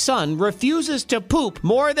how my son refuses to poop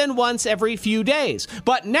more than once every few days.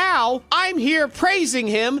 But now I'm here praising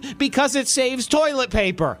him because it saves toilet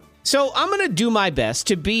paper. So I'm going to do my best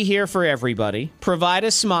to be here for everybody, provide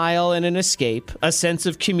a smile and an escape, a sense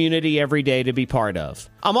of community every day to be part of.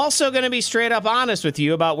 I'm also going to be straight up honest with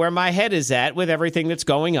you about where my head is at with everything that's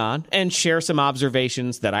going on and share some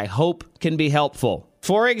observations that I hope can be helpful.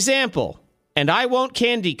 For example, and I won't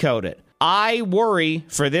candy coat it, I worry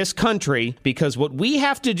for this country because what we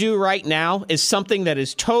have to do right now is something that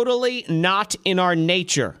is totally not in our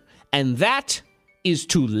nature, and that is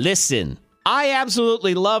to listen. I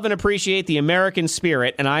absolutely love and appreciate the American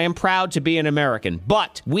spirit, and I am proud to be an American,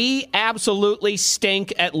 but we absolutely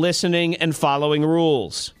stink at listening and following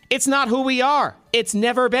rules. It's not who we are. It's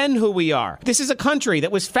never been who we are. This is a country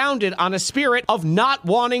that was founded on a spirit of not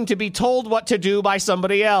wanting to be told what to do by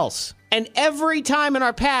somebody else. And every time in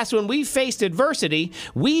our past when we've faced adversity,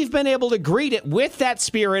 we've been able to greet it with that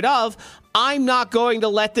spirit of, I'm not going to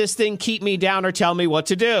let this thing keep me down or tell me what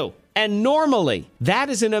to do. And normally, that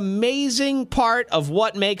is an amazing part of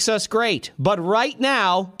what makes us great. But right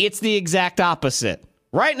now, it's the exact opposite.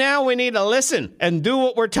 Right now, we need to listen and do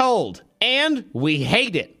what we're told. And we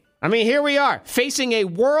hate it. I mean, here we are, facing a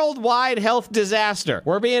worldwide health disaster.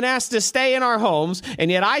 We're being asked to stay in our homes, and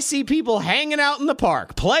yet I see people hanging out in the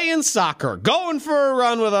park, playing soccer, going for a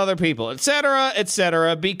run with other people,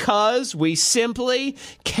 etc., because we simply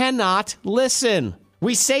cannot listen.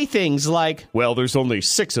 We say things like, well, there's only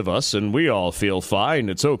 6 of us, and we all feel fine.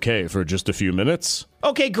 It's okay for just a few minutes.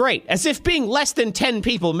 Okay, great. As if being less than 10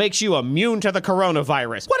 people makes you immune to the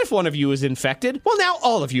coronavirus. What if one of you is infected? Well, now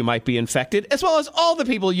all of you might be infected, as well as all the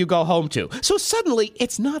people you go home to. So suddenly,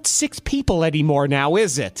 it's not 6 people anymore now,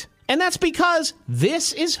 is it? And that's because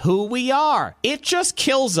this is who we are. It just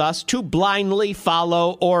kills us to blindly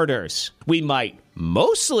follow orders. We might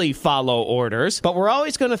mostly follow orders, but we're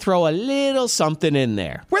always going to throw a little something in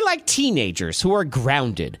there. We're like teenagers who are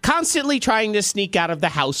grounded, constantly trying to sneak out of the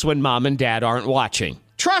house when mom and dad aren't watching.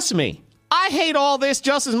 Trust me, I hate all this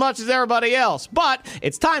just as much as everybody else, but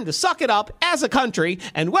it's time to suck it up as a country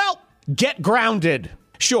and, well, get grounded.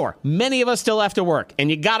 Sure, many of us still have to work,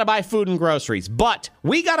 and you gotta buy food and groceries, but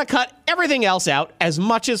we gotta cut everything else out as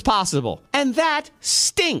much as possible. And that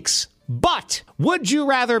stinks. But would you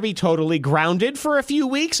rather be totally grounded for a few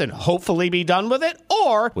weeks and hopefully be done with it?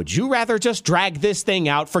 Or would you rather just drag this thing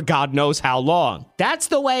out for God knows how long? That's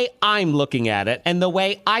the way I'm looking at it, and the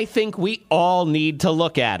way I think we all need to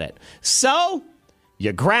look at it. So,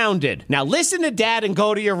 you're grounded. Now listen to Dad and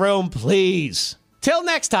go to your room, please. Till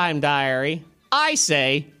next time, Diary, I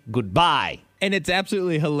say goodbye. And it's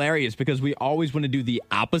absolutely hilarious because we always want to do the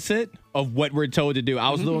opposite of what we're told to do.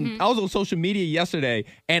 I was on social media yesterday,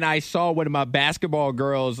 and I saw one of my basketball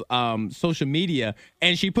girls' social media,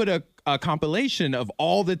 and she put a compilation of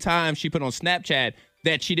all the time she put on Snapchat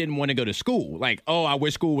that she didn't want to go to school. Like, oh, I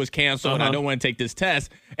wish school was canceled. I don't want to take this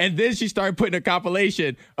test. And then she started putting a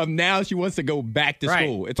compilation of now she wants to go back to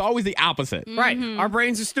school. It's always the opposite. Right. Our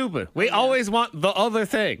brains are stupid. We always want the other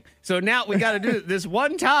thing. So now we got to do this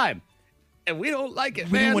one time. And we don't like it,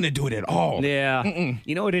 We man. don't want to do it at all. Yeah.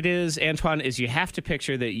 You know what it is, Antoine, is you have to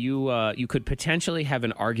picture that you could potentially have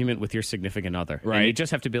an argument with your significant other. Right. And you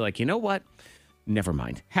just have to be like, you know what? Never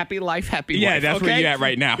mind. Happy life, happy life. Yeah, that's where okay? you're at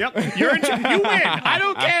right now. Yep. You win. I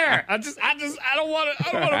don't care. I don't want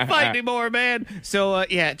to fight anymore, man. So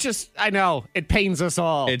I know it pains us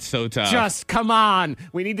all. It's so tough. Just come on.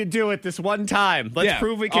 We need to do it this one time. Let's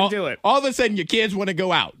prove we can do it. All of a sudden, your kids want to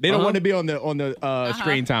go out. They don't want to be on the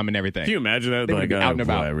screen time and everything. Can you imagine that? They wanna be out and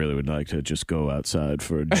about. I really would like to just go outside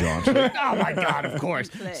for a jaunt. Oh, my God, of course.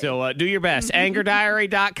 So do your best.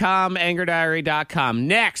 AngerDiary.com, AngerDiary.com.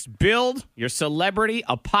 Next, build your celebrity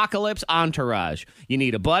apocalypse entourage. You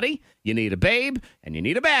need a buddy, you need a babe, and you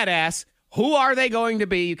need a badass. Who are they going to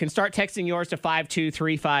be? You can start texting yours to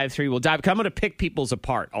 52353. We'll dive. I'm going to pick people's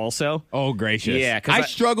apart also. Oh, gracious. Yeah, I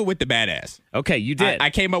struggle with the badass. Okay, you did. I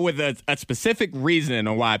came up with a specific reason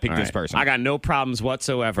on why I picked this person. I got no problems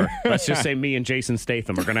whatsoever. Let's just say me and Jason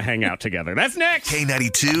Statham are going to hang out together. That's next.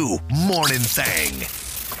 K92 Morning Thang.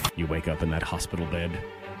 You wake up in that hospital bed.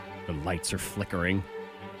 The lights are flickering.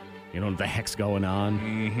 You know what the heck's going on?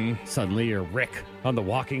 Mm-hmm. Suddenly you're Rick on The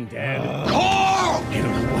Walking Dead. Carl! You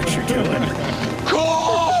don't know what you're doing.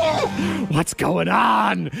 Carl! What's going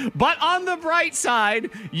on? But on the bright side,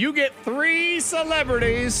 you get 3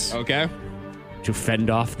 celebrities Okay. to fend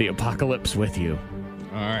off the apocalypse with you.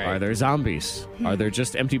 All right. Are there zombies? Are there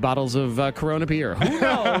just empty bottles of Corona beer? Who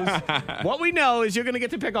knows? What we know is you're going to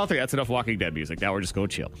get to pick all 3. That's enough Walking Dead music. Now we're just going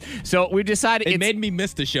to chill. So we decided It made me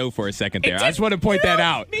miss the show for a second there. It I just did- want to point that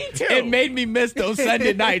out. Me too. It made me miss those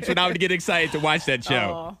Sunday nights when I would get excited to watch that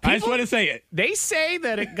show. I just want to say it. They say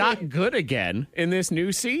that it got good again in this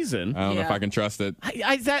new season. I don't know if I can trust it.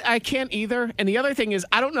 I can't either. And the other thing is,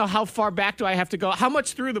 I don't know how far back do I have to go? How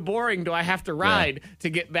much through the boring do I have to ride to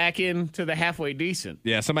get back into the halfway decent?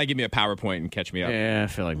 Yeah, somebody give me a PowerPoint and catch me up. Yeah, I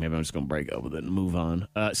feel like maybe I'm just going to break up with it and move on.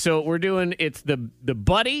 So we're doing, it's the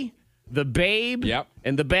buddy, the babe,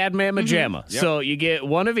 and the bad mama jamma. Yep. So you get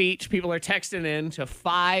one of each. People are texting in to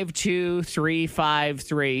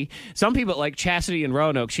 52353. Some people, like Chastity and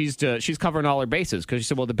Roanoke, she's covering all her bases because she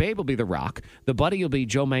said, well, the babe will be The Rock. The buddy will be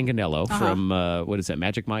Joe Manganiello from, what is that,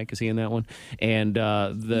 Magic Mike? Is he in that one? And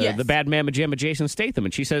the bad mama jamma, Jason Statham.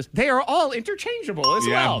 And she says, they are all interchangeable as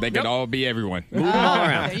well. They could all be everyone. Move them all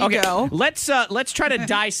around. There you go. Let's try to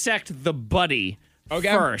dissect the buddy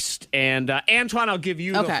first. And Antoine, I'll give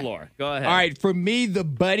you the floor. Go ahead. All right, for me, the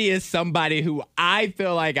buddy is somebody who I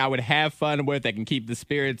feel like I would have fun with, that can keep the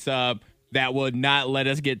spirits up, that would not let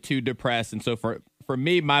us get too depressed. And so for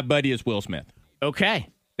me, my buddy is Will Smith. Okay.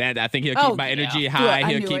 That I think he'll keep my energy high.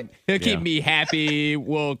 He'll keep me happy.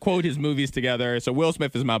 We'll quote his movies together. So Will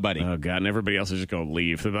Smith is my buddy. Oh God! And everybody else is just going to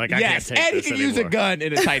leave. They're like, I yes, can't take and he this can anymore. use a gun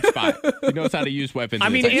in a tight spot. He knows how to use weapons. I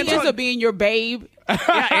mean, He ends up being your babe.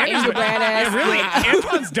 Yeah, He's your badass. Yeah, really,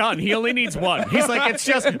 Antoine's done. He only needs one. He's like, it's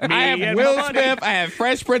just me. I have and Will my buddy. Smith. I have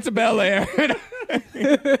Fresh Prince of Bel-Air.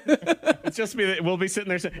 It's just me. We'll be sitting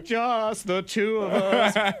there saying, just the two of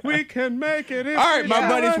us. We can make it. All right, my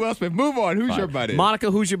buddy's Will Smith. Move on. Who's your buddy? Monica,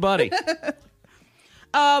 who's your buddy?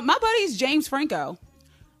 My buddy's James Franco.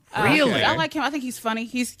 Really? I like him. I think he's funny.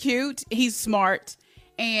 He's cute. He's smart.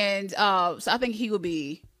 And so I think he would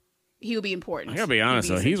be important. I gotta be honest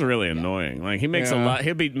though, he's really annoying. Like he makes a lot.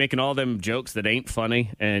 He'll be making all them jokes that ain't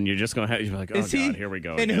funny, and you're just gonna have you're like, oh God, here we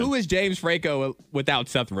go. And again. who is James Franco without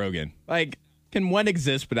Seth Rogen? Like, can one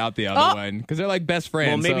exist without the other one? Because they're like best friends.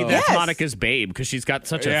 Well, maybe so. that's Monica's babe because she's got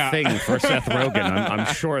such a thing for Seth Rogen. I'm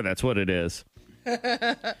sure that's what it is.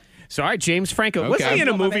 So, all right, James Franco. Was he in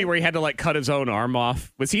a movie where he had to like cut his own arm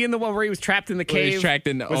off? Was he in the one where he was trapped in the cave? He was trapped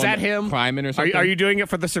in was that him? Climbing or something? Are you doing it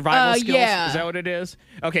for the survival skills? Yeah. Is that what it is?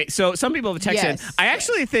 Okay, so some people have texted in. I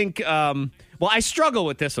actually think, well, I struggle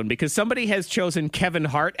with this one because somebody has chosen Kevin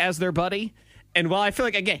Hart as their buddy. And while I feel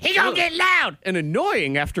like, again, he gonna get loud and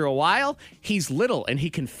annoying after a while, he's little and he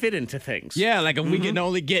can fit into things. Yeah, like if we can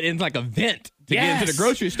only get into like a vent to get into the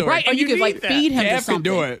grocery store. Right, Or and you could need like that. feed him to Jeff can something.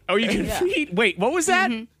 do it. Oh, you can feed. Wait, what was that?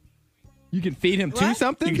 You can feed him to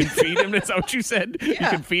something? You can feed him. Is that what you said? You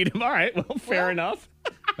can feed him. All right. Well, fair enough.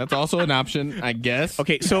 That's also an option, I guess.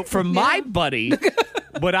 Okay, so for my buddy,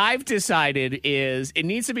 what I've decided is it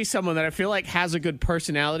needs to be someone that I feel like has a good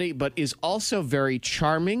personality, but is also very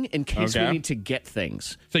charming in case we need to get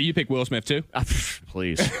things. So you pick Will Smith too?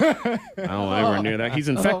 Please. I don't want anywhere near that. He's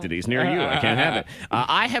infected. He's near you. I can't have it.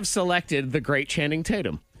 I have selected the great Channing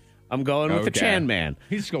Tatum. I'm going with the Chan Man.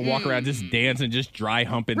 He's just going to walk around just dancing, just dry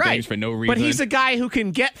humping Right. things for no reason. But he's a guy who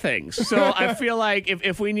can get things. So I feel like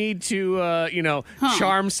if we need to,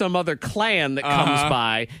 charm some other clan that comes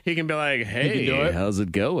by, he can be like, hey, do it. how's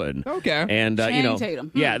it going? Okay. And, Channing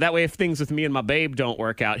Tatum. yeah, that way if things with me and my babe don't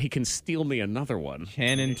work out, he can steal me another one.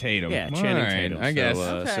 Channing Tatum. Yeah, All Channing right, Tatum. I guess.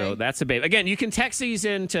 So that's a babe. Again, you can text these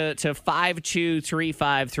in to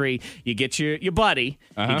 52353. You get your buddy,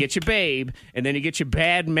 you get your babe, and then you get your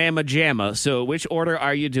bad mama jamma. So which order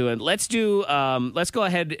are you doing? Let's go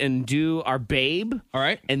ahead and do our babe. All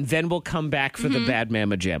right. And then we'll come back for the bad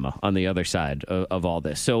mama jamma on the other side of all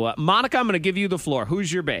this. So Monica, I'm going to give you the floor.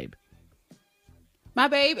 Who's your babe? My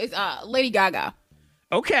babe is Lady Gaga.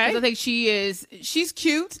 Okay. 'Cause I think she's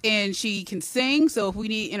cute and she can sing. So if we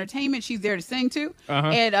need entertainment, she's there to sing to.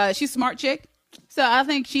 And she's a smart chick. So I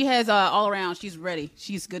think she has all around. She's ready.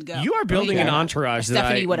 She's good to go. You are building an entourage that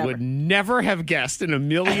I would never have guessed in a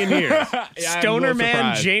million years. Stoner Man,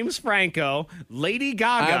 surprised. James Franco, Lady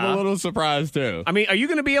Gaga. I'm a little surprised, too. I mean, are you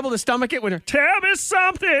going to be able to stomach it when her "Tell me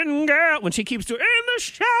something, girl" when she keeps doing "In the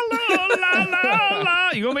shallow la la la"?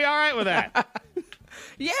 You gonna be all right with that?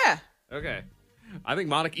 Yeah. Okay. I think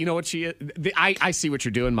Monica. You know what she is? I see what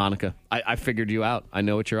you're doing, Monica. I figured you out. I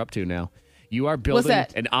know what you're up to now. You are building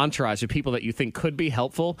an entourage of people that you think could be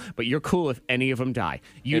helpful, but you're cool if any of them die.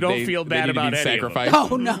 You If don't they- feel they bad need to about be any sacrificed. of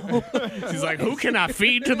them. Oh, no. She's like, who can I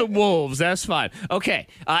feed to the wolves? That's fine. Okay.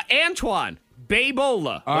 Antoine,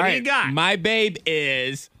 Babola. All What right. do you got? My babe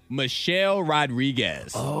is Michelle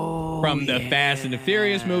Rodriguez. From the Fast and the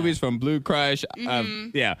Furious movies, from Blue Crush.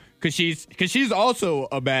 Yeah. Because she's also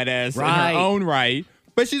a badass in Right. her own right.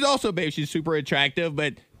 But she's also, babe, she's super attractive,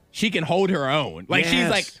 but she can hold her own. Like,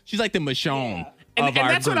 Yes. she's like the Michonne. And of our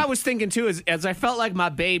that's group. what I was thinking, too, is as I felt like my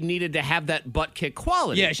babe needed to have that butt kick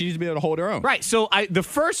quality. Yeah, she needs to be able to hold her own. Right. So the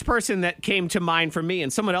first person that came to mind for me,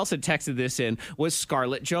 and someone else had texted this in, was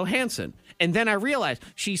Scarlett Johansson. And then I realized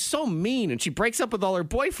she's so mean and she breaks up with all her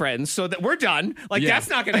boyfriends so that we're done. Like, Yeah. that's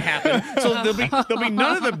not going to happen. So there'll be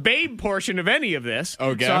none of the babe portion of any of this.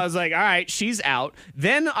 Okay. So I was like, all right, she's out.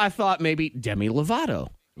 Then I thought maybe Demi Lovato.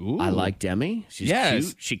 Ooh. I like Demi. She's Yes.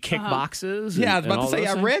 cute. She kickboxes. Yeah, I and was about all to say, those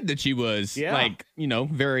I things. read that she was,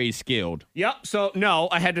 very skilled. Yep. So no,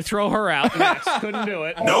 I had to throw her out. Next. Couldn't do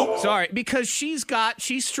it. Nope. Sorry, because she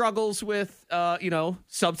struggles with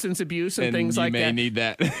substance abuse and things you like may that. need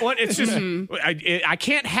that. What it's just I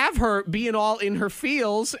can't have her being all in her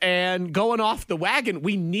feels and going off the wagon.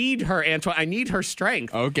 We need her, Antoine. I need her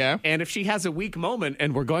strength. Okay. And if she has a weak moment,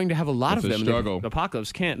 and we're going to have a lot That's of a them, struggle. the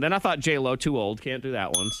apocalypse can't. Then I thought J-Lo too old, can't do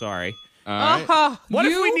that one. Sorry. All right. What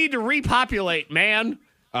if we need to repopulate, man?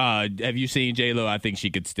 Have you seen J-Lo? I think she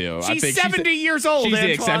could still. I She's think 70 years old, She's the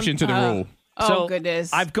Antoine. exception to the rule. Oh,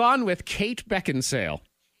 goodness. I've gone with Kate Beckinsale.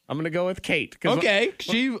 I'm going to go with Kate. 'cause Okay,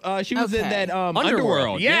 she was in that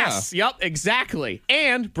Underworld. Yes, yep, exactly.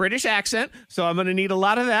 And British accent, so I'm going to need a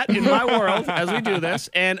lot of that in my world as we do this.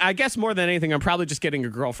 And I guess more than anything, I'm probably just getting a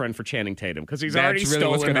girlfriend for Channing Tatum because he's That's already really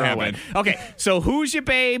stolen what's gonna her away. happen. Okay, so who's your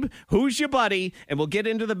babe? Who's your buddy? And we'll get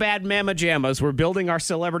into the bad mama jammas. We're building our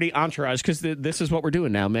celebrity entourage because this is what we're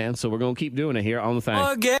doing now, man. So we're going to keep doing it here on the thing.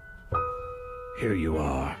 Here you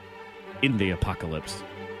are in the apocalypse.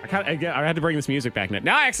 I had to bring this music back now.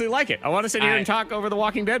 Now I actually like it. I want to sit here and talk over the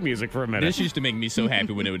Walking Dead music for a minute. This used to make me so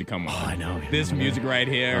happy when it would come on. I know. This music right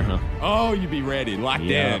here. Oh, you'd be ready, locked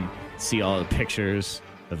in. See all the pictures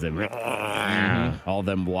of them, all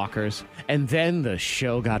them walkers. And then the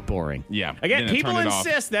show got boring. Yeah. Again, Then it people turned it off.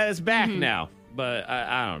 insist that it's back now. But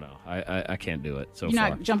I don't know. I can't do it so You're far.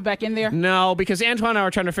 not jumping back in there? No, because Antoine and I were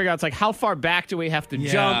trying to figure out, it's like, how far back do we have to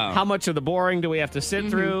jump? How much of the boring do we have to sit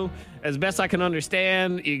through? As best I can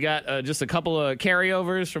understand, you got just a couple of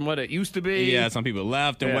carryovers from what it used to be. Yeah, some people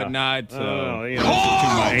left and whatnot. So Too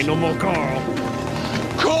much. Ain't no more Carl.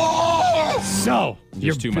 So,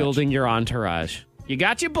 you're too much. building your entourage. You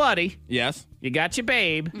got your buddy. Yes. You got your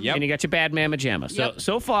babe. Yep. And you got your bad mama jamma.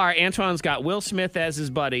 So far, Antoine's got Will Smith as his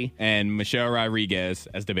buddy. And Michelle Rodriguez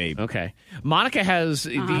as the babe. Okay. Monica has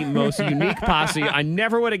the most unique posse. I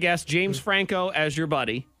never would have guessed James Franco as your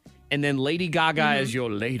buddy. And then Lady Gaga as your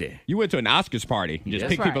lady. You went to an Oscars party and just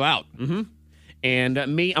picked people out.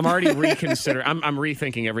 And me, I'm already reconsidering. I'm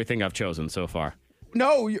rethinking everything I've chosen so far.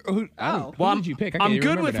 No, Well, who did you pick? I can't I'm even good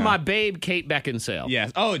remember with now. my babe, Kate Beckinsale.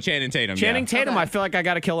 Yes. Oh, Channing Tatum. Channing yeah. Tatum, Okay. I feel like I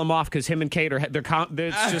got to kill him off because him and Kate are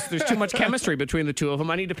there's too much chemistry between the two of them.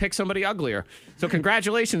 I need to pick somebody uglier. So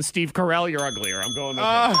congratulations, Steve Carell, you're uglier. I'm going with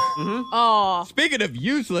him. Oh, Speaking of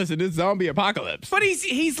useless in this zombie apocalypse, But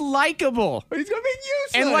he's likable. he's gonna be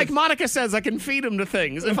useless. And like Monica says, I can feed him to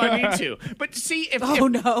things if I need to. But see, if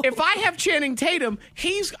I have Channing Tatum,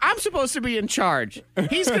 I'm supposed to be in charge.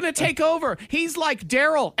 He's gonna take over. He's like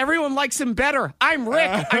Daryl. Everyone likes him better. I'm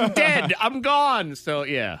Rick. I'm dead. I'm gone. So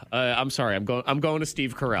yeah, I'm sorry. I'm going to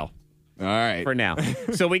Steve Carell. All right. For now.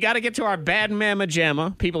 So we got to get to our bad mama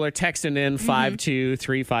jamma. People are texting in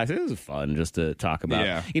 5235. This is fun just to talk about.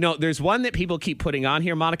 Yeah. You know, there's one that people keep putting on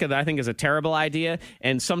here, Monica, that I think is a terrible idea.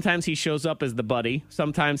 And sometimes he shows up as the buddy.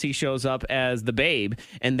 Sometimes he shows up as the babe.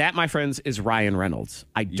 And that, my friends, is Ryan Reynolds.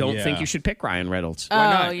 I don't think you should pick Ryan Reynolds. Why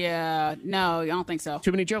not? yeah. No, I don't think so.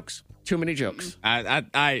 Too many jokes. Too many jokes.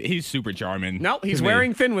 He's super charming. No, he's to me.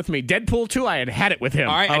 wearing thin with me. Deadpool 2, I had it with him.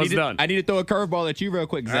 All right, I was done. I need to throw a curveball at you real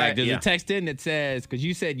quick, Zach. All right, There's yeah. a text in that says, because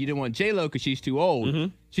you said you didn't want J-Lo because she's too old.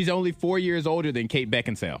 Mm-hmm. She's only 4 years older than Kate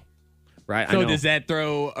Beckinsale. Right, I So know. does that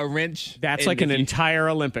throw a wrench? That's in like an if you- entire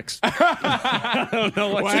Olympics. I don't know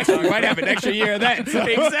what Well, you're actually, talking we might have an extra year of that. so-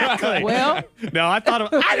 Exactly. Well, No, I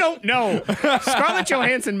don't know. Scarlett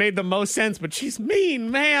Johansson made the most sense, but she's mean,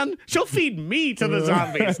 man. She'll feed me to the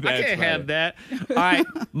zombies. I That's can't funny. have that. All right,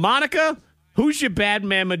 Monica, who's your bad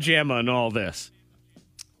mama jamma in all this?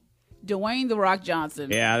 Dwayne The Rock Johnson.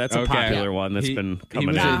 Yeah, that's a Okay. popular one that's been coming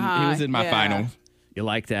he was in. He was in my Yeah. finals. You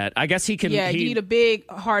like that? I guess he can. Yeah, you need a big,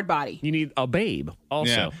 hard body. You need a babe also.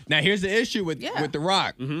 Yeah. Now here's the issue with The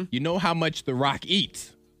Rock. You know how much The Rock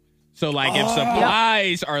eats. So like if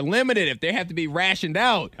supplies are limited, if they have to be rationed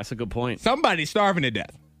out, That's a good point. somebody's starving to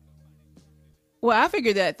death. Well, I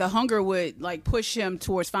figured that the hunger would like push him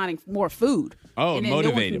towards finding more food. Oh, and then no one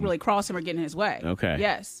motivate can him. really cross him or get in his way. Okay.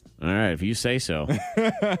 Yes. All right, if you say so.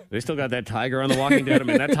 They still got that tiger on The Walking Dead. I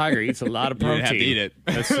mean, that tiger eats a lot of You protein. have to eat it.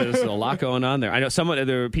 There's a lot going on there. I know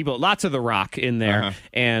there are people, lots of The Rock in there,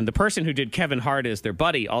 and the person who did Kevin Hart as their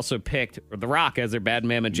buddy also picked The Rock as their bad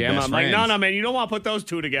mama jamma. Best I'm like, friends. no, man, you don't want to put those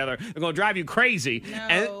two together. They're going to drive you crazy,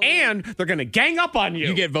 and they're going to gang up on you.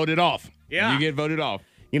 You get voted off. Yeah. You get voted off.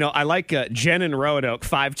 You know, I like Jen in Roanoke,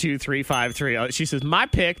 52353. She says, my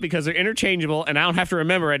pick, because they're interchangeable and I don't have to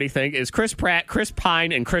remember anything, is Chris Pratt, Chris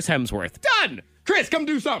Pine, and Chris Hemsworth. Done! Chris, come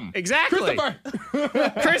do something. Exactly.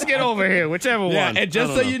 Christopher. Chris, get over here, whichever Yeah, one. and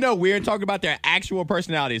just so you know, we're talking about their actual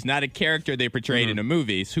personalities, not a character they portrayed in the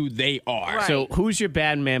movies, who they are. Right. So who's your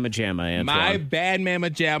bad mama jamma, Antoine? My bad mama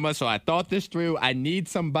jamma. So I thought this through. I need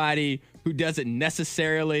somebody who doesn't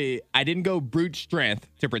necessarily, I didn't go brute strength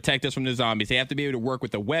to protect us from the zombies. They have to be able to work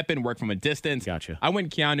with a weapon, work from a distance. Gotcha. I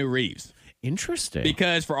went Keanu Reeves. Interesting.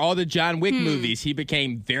 Because for all the John Wick movies, he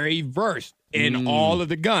became very versed in all of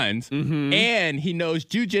the guns. And he knows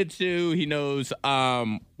jujitsu. He knows,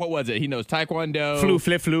 what was it? He knows taekwondo. Flu,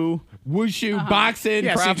 flip, flu. Wushu, boxing,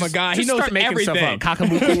 Yeah, so Krav just- Maga. just He knows start making everything. stuff up.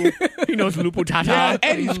 Kakamuku. He knows lupu tata. Yeah,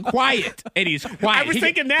 and he's quiet. And he's quiet. I was He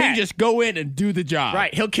thinking can- that. He can just go in and do the job.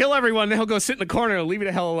 Right. He'll kill everyone, then he'll go sit in the corner and leave you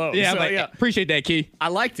the hell alone. Yeah, So, like, appreciate that, Key. I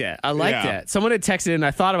like that. I like Yeah. that. Someone had texted in.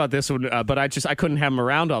 I thought about this one, but I couldn't have him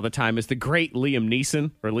around all the time. Is the great Liam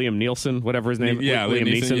Neeson or Liam Nielsen, whatever his name? Yeah, Liam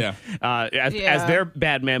Liam Neeson, Neeson. As their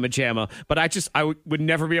bad mama jamma. But I would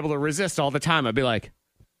never be able to resist all the time. I'd be like,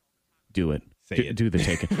 do it. Do the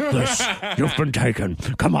taken. This, you've been taken.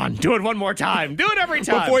 Come on, do it one more time. Do it every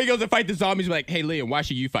time. Before he goes to fight the zombies, be like, hey, Liam, why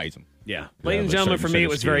should you fight him? Yeah. Ladies and but gentlemen, for me, certain it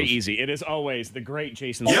was very skills. easy. It is always the great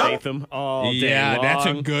Jason Statham all day Yeah, long. that's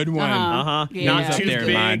a good one. Uh-huh. Yeah. Not He's too up there in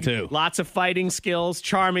big. mine, too. Lots of fighting skills,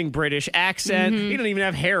 charming British accent. He doesn't even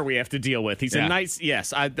have hair we have to deal with. He's a Yeah. nice,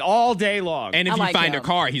 all day long. And if I you like find him. a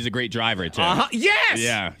car, he's a great driver, too. Yes!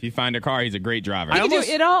 Yeah, if you find a car, he's a great driver. He can do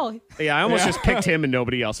it all. Yeah, I almost just picked him and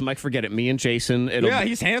nobody else. I'm like, forget it. Me and Jason. Yeah,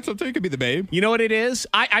 he's handsome, too. He could be the babe. You know what it is?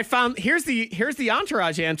 I found here's the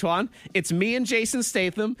entourage, Antoine. It's me and Jason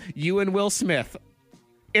Statham, you and Will Smith.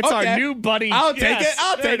 It's Okay. our new buddy. I'll take Yes, it.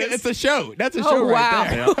 I'll there take it. is. It's a show. That's a Oh, show right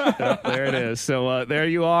wow. there. Yep, there it is. So there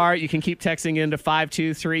you are. You can keep texting into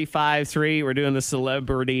 52353. We're doing the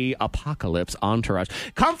celebrity apocalypse entourage.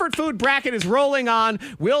 Comfort food bracket is rolling on.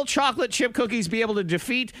 Will chocolate chip cookies be able to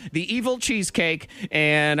defeat the evil cheesecake?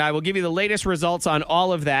 And I will give you the latest results on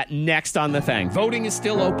all of that next on The Thing. Voting is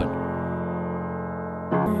still open.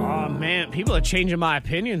 Oh, man. People are changing my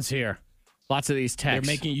opinions here. Lots of these They're texts.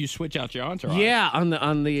 making you switch out your entourage. Yeah,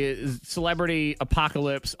 on the celebrity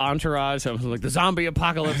apocalypse entourage, I was like the zombie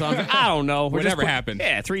apocalypse entourage. I don't know. Whatever happened.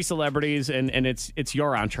 Yeah, 3 celebrities, and it's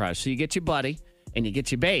your entourage. So you get your buddy, and you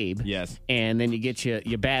get your babe. Yes. And then you get your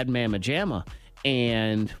bad mama jamma.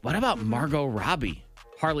 And what about Margot Robbie?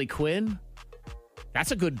 Harley Quinn?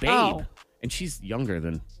 That's a good babe. Oh. And she's younger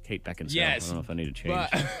than Kate Beckinsale. Yes. I don't know if I need to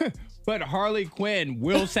change. But Harley Quinn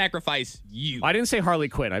will sacrifice you. I didn't say Harley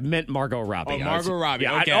Quinn. I meant Margot Robbie. Oh, Margot Robbie.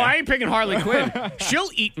 Yeah, Okay. I ain't picking Harley Quinn. She'll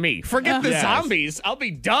eat me. Forget the Yes. zombies. I'll be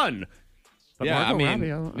done. But Yeah, Margot I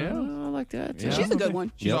mean, Robbie, I like that. Yeah. She's a good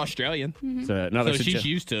one. She's Australian. So another So she's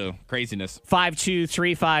suggestion. used to craziness.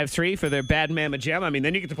 52353 for their Bad Mama Gem. I mean,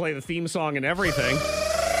 then you get to play the theme song and everything.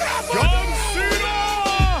 John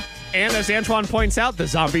Cena! And as Antoine points out, the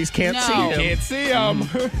zombies can't No. see him. Can't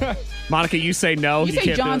see him. Monica, you say no. You say can't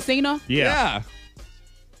do John it. Cena? Yeah.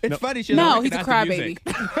 It's funny. She No, don't he's a recognize the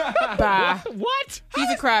crybaby. music. Bye. What? He's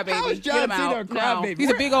a crybaby. How is Get John him Cena a out. crybaby? No, he's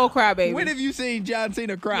a big old crybaby. When have you seen John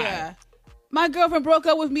Cena cry? Yeah. My girlfriend broke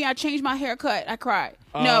up with me. I changed my haircut. I cried.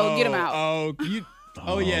 No, get him out.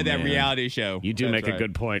 Oh, yeah, that man. reality show. You do That's make a right.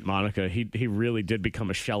 good point, Monica. He really did become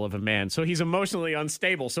a shell of a man. So he's emotionally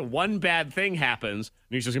unstable. So one bad thing happens,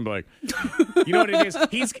 and he's just gonna be like, you know what it is?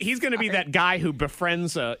 He's gonna be that guy who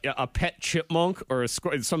befriends a pet chipmunk or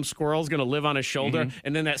some squirrel's gonna live on his shoulder,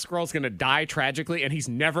 and then that squirrel's gonna die tragically, and he's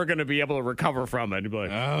never gonna be able to recover from it. He'd be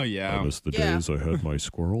like, Oh, yeah. I miss the Yeah. days I had my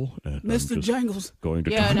squirrel, and I'm Mr. just Jangles. going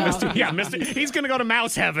to Yeah, no. Mr. He's going to go to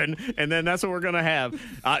mouse heaven, and then that's what we're going to have.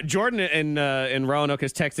 Jordan in Roanoke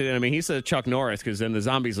has texted in. I mean, he said Chuck Norris because then the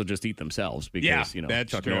zombies will just eat themselves because Yeah, you know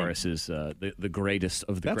that's Chuck true. Norris is the greatest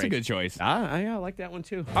of the That's great. a good choice. I like that one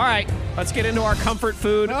too. All right, let's get into our comfort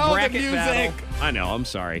food Oh, the bracket music. battle. I know. I'm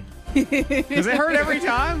sorry. Does it hurt every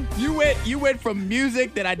time? You went from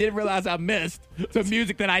music that I didn't realize I missed to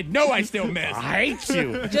music that I know I still missed. I hate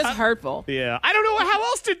you. Just hurtful. Yeah, I don't know how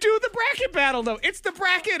else to do the bracket battle though. It's the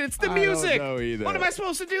bracket. It's the I don't music. know either. What am I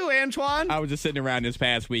supposed to do, Antoine? I was just sitting around this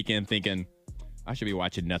past weekend thinking, I should be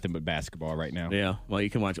watching nothing but basketball right now. Yeah, well, you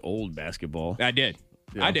can watch old basketball. I did.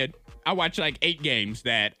 Yeah. I did. I watched like 8 games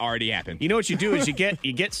that already happened. You know what you do is you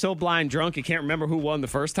get so blind drunk you can't remember who won the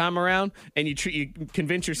first time around, and you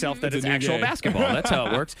convince yourself that it's a new actual game. basketball. That's how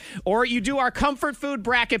it works. Or you do our comfort food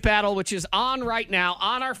bracket battle, which is on right now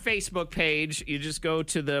on our Facebook page. You just go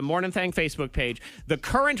to the Morning Thang Facebook page. The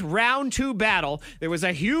current round 2 battle. There was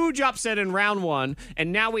a huge upset in round 1,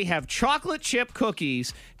 and now we have chocolate chip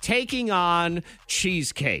cookies taking on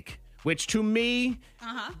cheesecake. Which to me,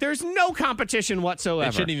 there's no competition whatsoever.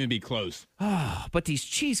 It shouldn't even be close. But these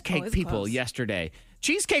cheesecake it's people close. yesterday.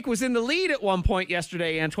 Cheesecake was in the lead at one point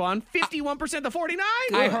yesterday, Antoine. 51% to 49.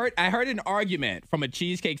 I heard an argument from a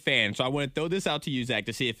cheesecake fan, so I want to throw this out to you, Zach,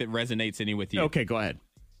 to see if it resonates any with you. Okay, go ahead.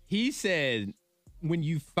 He said, when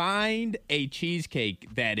you find a cheesecake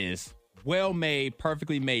that is well made,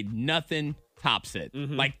 perfectly made, nothing tops it.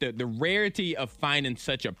 Like the rarity of finding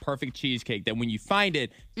such a perfect cheesecake that when you find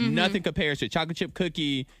it, nothing compares to a chocolate chip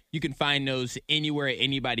cookie. You can find those anywhere,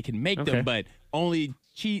 anybody can make them, but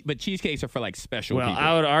cheesecakes are for like special Well, people.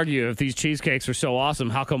 I would argue if these cheesecakes are so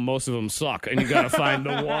awesome, how come most of them suck? And you got to find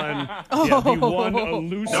the one, the one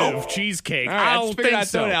elusive cheesecake. All right, I I don't just figured think I'd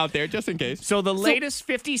throw so. it out there just in case. So the latest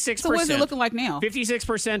 56%. So what is it looking like now?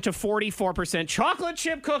 56% to 44%. Chocolate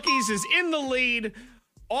chip cookies is in the lead.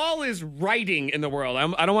 All is writing in the world.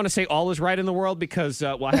 I don't want to say all is right in the world because,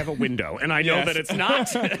 I have a window, and I know Yes. that it's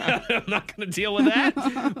not. I'm not going to deal with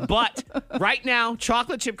that. But right now,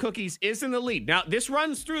 chocolate chip cookies is in the lead. Now, this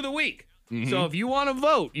runs through the week. So if you want to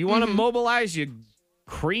vote, you want to mobilize your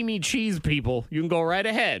creamy cheese people, you can go right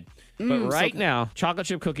ahead. But right now, chocolate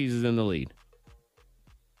chip cookies is in the lead.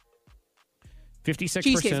 56%.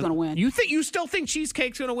 Cheesecake's gonna win. You still think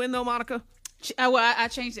cheesecake's going to win, though, Monica? I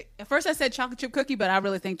changed it. At first I said chocolate chip cookie, but I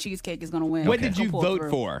really think cheesecake is going to win. What did you I'll pull vote through.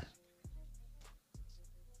 for?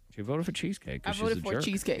 She voted for cheesecake. 'cause I she's voted a for jerk.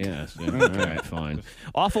 cheesecake. Yes. Yeah. All right, fine.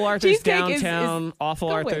 Awful Arthur's Cheesecake is downtown. Awful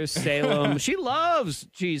go Arthur's with. Salem. She loves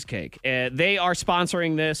cheesecake. They are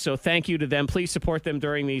sponsoring this, so thank you to them. Please support them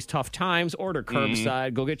during these tough times. Order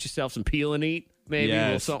curbside. Go get yourself some peel and eat. Maybe or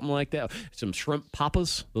Yes. something like that. Some shrimp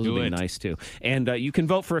papas. Those Do would be it. nice too. And you can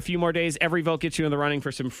vote for a few more days. Every vote gets you in the running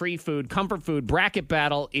for some free food. Comfort food bracket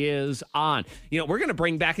battle is on. You know, we're going to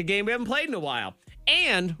bring back a game we haven't played in a while.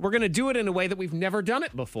 And we're going to do it in a way that we've never done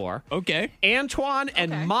it before. Okay. Antoine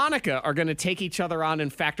and Monica are going to take each other on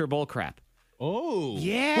and factor bullcrap. Oh.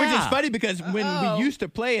 Yeah. Which is funny because when we used to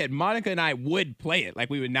play it, Monica and I would play it.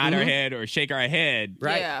 Like we would nod our head or shake our head.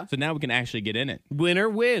 Right. Yeah. So now we can actually get in it. Winner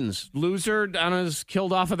wins. Loser, I don't know, is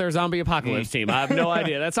killed off of their zombie apocalypse team. I have no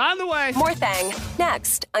idea. That's on the way. More Thang,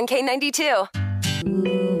 next on K92.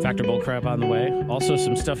 Factor bullcrap on the way. Also,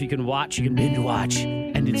 some stuff you can watch. You can binge watch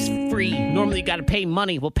and and it's free. Normally, you got to pay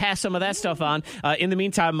money. We'll pass some of that stuff on. In the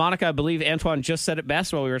meantime, Monica, I believe Antoine just said it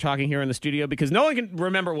best while we were talking here in the studio because no one can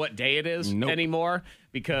remember what day it is anymore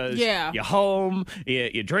because you're home,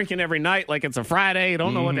 you're drinking every night like it's a Friday. You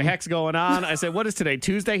don't know what the heck's going on. I said, what is today?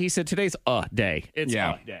 Tuesday? He said, today's a day. It's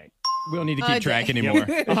a day. We don't need to keep track anymore.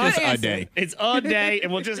 It's just a day. It's a day,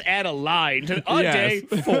 and we'll just add a line to day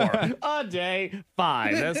 4, a day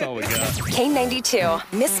 5. That's all we got.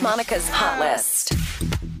 K92, Miss Monica's Hot List.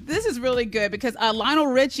 This is really good because Lionel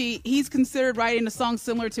Richie, he's considered writing a song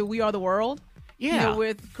similar to We Are the World. Yeah. You know,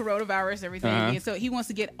 with coronavirus, everything. And so he wants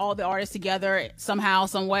to get all the artists together somehow,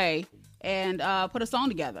 some way, and put a song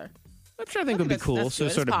together. Which I think would be cool. So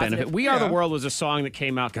sort of benefit. We Are the World was a song that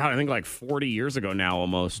came out, God, I think like 40 years ago now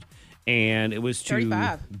almost. And it was to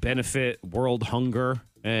 35. benefit world hunger.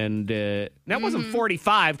 And that wasn't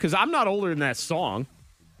 45 because I'm not older than that song.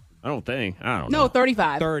 I don't think. I don't know. No,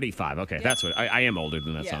 35. 35. Okay, that's what I am older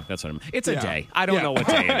than that song. That's what I'm. It's a Yeah. day. I don't know what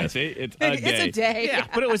day it is. It's a day. It's a day. Yeah,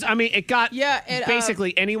 but it was. I mean, it got. and,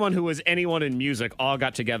 basically anyone who was anyone in music all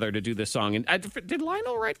got together to do this song. And did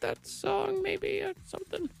Lionel write that song? Maybe or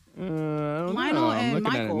something. Lionel and looking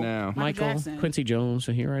at it Michael. now. Michael Jackson. Quincy Jones.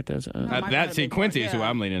 Did he write that? Quincy is who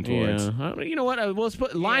I'm leaning towards. Yeah. You know what? Let's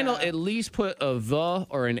put Lionel. At least put a the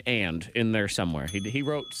or an and in there somewhere. He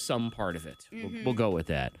wrote some part of it. We'll go with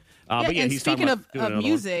that. But and he's speaking talking about of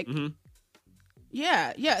music, So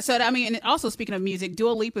I mean, and also speaking of music,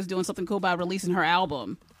 Dua Lipa's doing something cool by releasing her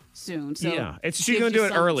album soon. So she's going to do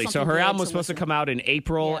it early. So her album was supposed to listen. come out in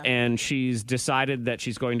April, and she's decided that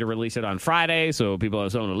she's going to release it on Friday, so people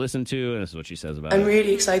have something to listen to. And this is what she says about I'm it.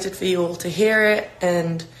 really excited for you all to hear it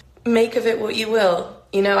and make of it what you will.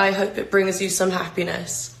 You know, I hope it brings you some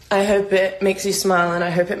happiness. I hope it makes you smile, and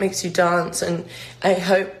I hope it makes you dance, and I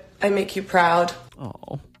hope I make you proud.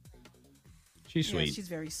 Oh. She's sweet. Yeah, she's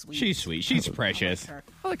very sweet. She's sweet. She's precious. I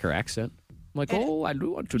like her accent. I'm like, I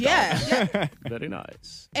do want to dance. Very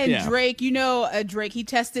nice. And Drake, Drake, he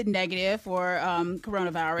tested negative for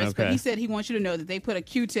coronavirus, but he said he wants you to know that they put a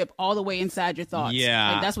Q-tip all the way inside your thoughts.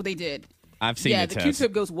 Yeah. Like, that's what they did. I've seen the the test.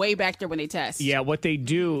 Q-tip goes way back there when they test. Yeah, what they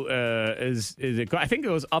do is I think it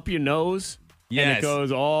goes up your nose. Yes. And it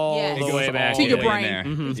goes all the way back to your in brain. there.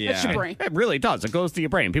 That's your brain. It really does. It goes to your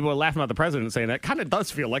brain. People are laughing about the president saying that. Kind of does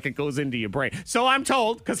feel like it goes into your brain. So I'm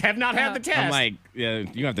told, because have not had the test. I'm like,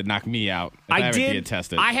 you have to knock me out if I ever get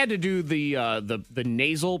tested. I had to do the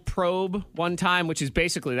nasal probe one time, which is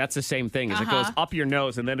basically that's the same thing. Is it goes up your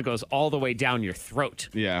nose and then it goes all the way down your throat.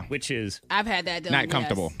 Yeah, which is I've had that done. Not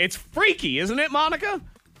comfortable. It's freaky, isn't it, Monica?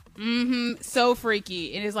 So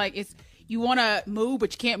freaky. And it's like you want to move,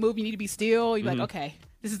 but you can't move. You need to be still. You're like, okay,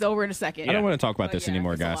 this is over in a second. I don't want to talk about this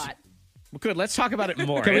anymore, guys. Well, good. Let's talk about it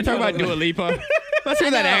more. Can we talk about Dua Lipa? Let's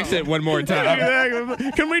hear that accent one more time.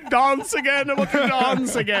 Can we dance again? We can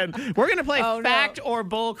dance again. We're going to play Fact or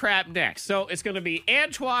Bull Crap next. So it's going to be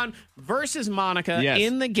Antoine versus Monica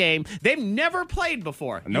in the game. They've never played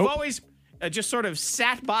before. Nope. You've always just sort of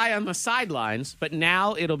sat by on the sidelines, but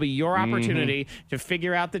now it'll be your opportunity to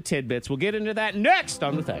figure out the tidbits. We'll get into that next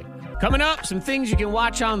on The Thing. Coming up, some things you can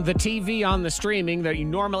watch on the TV on the streaming that you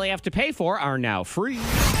normally have to pay for are now free.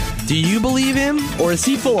 Do you believe him, or is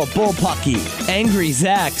he full of bullpucky? Angry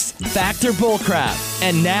Zach's Fact or Bullcrap.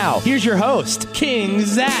 And now, here's your host, King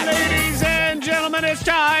Zach. Ladies and gentlemen, it's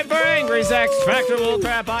time for Angry Zach's Fact or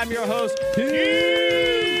Bullcrap. I'm your host,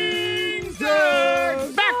 King Zach.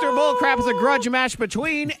 Fact or Bullcrap is a grudge match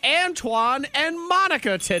between Antoine and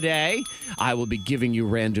Monica today. I will be giving you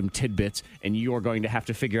random tidbits, and you're going to have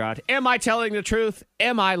to figure out, am I telling the truth?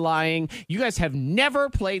 Am I lying? You guys have never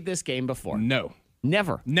played this game before. No.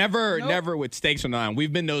 Never with stakes on the line.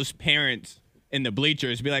 We've been those parents in the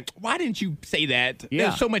bleachers be like, why didn't you say that? Yeah. It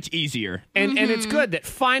was so much easier. And it's good that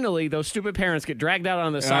finally those stupid parents get dragged out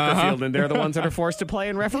on the soccer field and they're the ones that are forced to play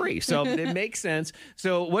and referee. So it makes sense.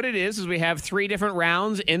 So what it is we have 3 different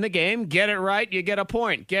rounds in the game. Get it right, you get a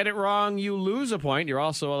point. Get it wrong, you lose a point. You're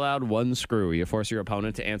also allowed 1 screw. You force your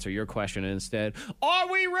opponent to answer your question instead.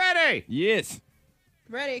 Are we ready? Yes.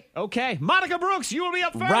 Ready. Okay. Monica Brooks, you will be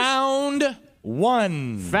up first. Round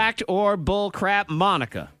 1. Fact or bull crap,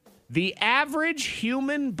 Monica. The average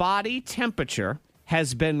human body temperature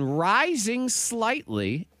has been rising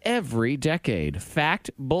slightly every decade. Fact,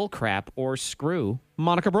 bull crap, or screw,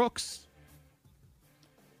 Monica Brooks.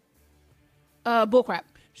 Bullcrap.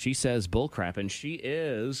 She says bull crap, and she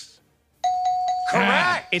is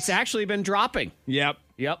correct. It's actually been dropping. Yep.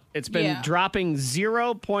 Yep. It's been dropping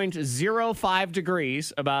 0.05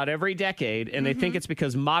 degrees about every decade, and they think it's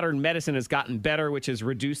because modern medicine has gotten better, which has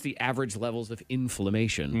reduced the average levels of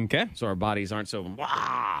inflammation. Okay. So our bodies aren't so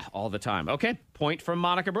all the time. Okay. Point from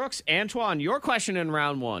Monica Brooks. Antoine, your question in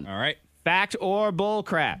round 1. All right. Fact or bull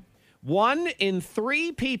crap? 1 in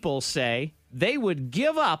 3 people say they would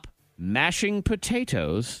give up mashing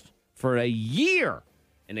potatoes for a year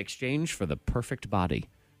in exchange for the perfect body.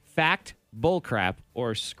 Fact, bullcrap,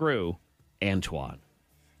 or screw, Antoine?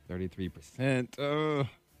 33%.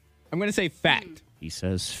 I'm going to say fact. He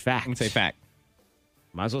says fact. I'm going to say fact.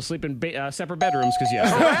 Might as well sleep in separate bedrooms because,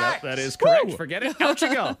 yes, that is correct. Woo. Forget it. Out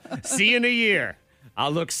you go. See you in a year.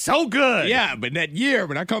 I'll look so good. Yeah, but that year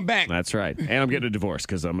when I come back. That's right. And I'm getting a divorce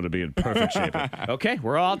because I'm going to be in perfect shape. Okay,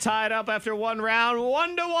 we're all tied up after one round,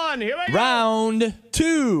 1-1. Here we go. Round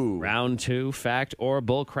 2. Round 2, fact or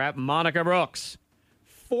bullcrap, Monica Brooks.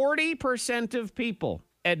 40% of people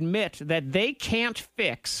admit that they can't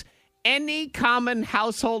fix any common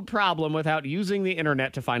household problem without using the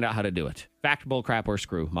internet to find out how to do it. Fact, bullcrap, or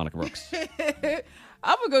screw, Monica Brooks.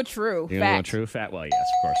 I'm going to go true. You're Fact. going to go true? Fact? Well, yes,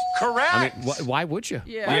 of course. Correct. I mean, why would you?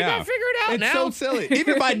 Yeah. Why you got to figure it out It's now? so silly.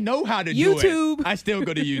 Even if I know how to do YouTube. it, I still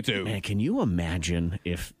go to YouTube. Man, can you imagine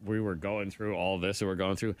if we were going through all this that we're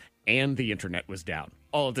going through and the internet was down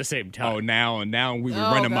all at the same time? Oh, now we would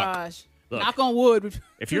run amok. Gosh. Look, Knock on wood.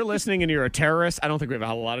 if you're listening and you're a terrorist, I don't think we have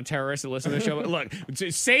a lot of terrorists that listen to the show. But look,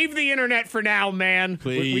 save the internet for now, man.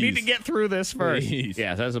 Please. We need to get through this first. Please.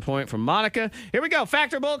 Yeah, that's a point from Monica. Here we go.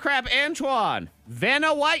 Fact or bullcrap, Antoine.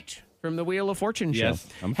 Vanna White from the Wheel of Fortune show Yes,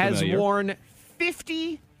 I'm has familiar. worn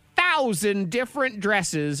 50,000 different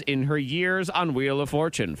dresses in her years on Wheel of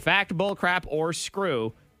Fortune. Fact, bullcrap, or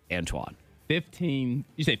screw, Antoine. 15.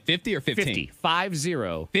 You say 50 or 15? 50.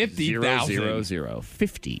 50. 50,000. 000.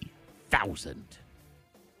 50,000.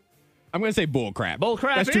 I'm going to say bull crap. Bull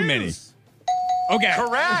crap That's too many. is- Okay.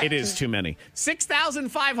 Correct. It is too many.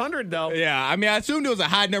 6,500 though. Yeah, I mean, I assumed it was a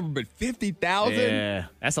high number, but 50,000? Yeah,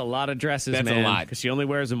 that's a lot of dresses, That's a man. lot. Because she only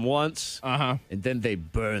wears them once, Uh-huh. and then they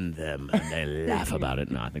burn them and they laugh about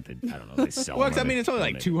it. No, I think I don't know. They sell Well, them. 'cause I mean, it's only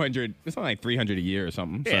like donate. 200. It's only like 300 a year or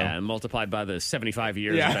something. So. Yeah, and multiplied by the 75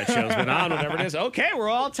 years Yeah. that show's been on, whatever it is. Okay, we're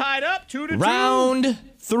all tied up, 2-2. Round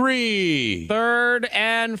 3. Third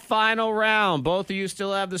and final round. Both of you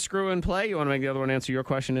still have the screw in play. You want to make the other one answer your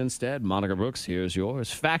question instead? Monica Brooks, here's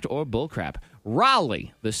yours. Fact or bullcrap?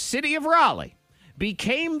 Raleigh, the city of Raleigh,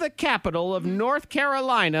 became the capital of North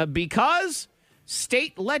Carolina because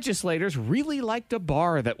state legislators really liked a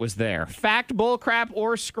bar that was there. Fact, bullcrap,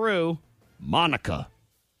 or screw? Monica.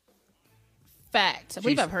 Fact. I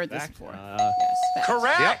believe She's I've heard this fact. before. Yes, fact.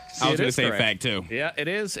 Correct. I was It going to is say correct. fact, too. Yeah, it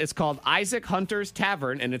is. It's called Isaac Hunter's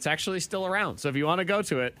Tavern, and it's actually still around. So if you want to go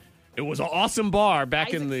to it, it was an awesome bar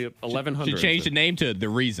back in the 1100s. Should change the name to The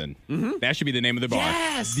Reason. That should be the name of the bar.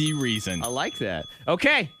 Yes. The Reason. I like that.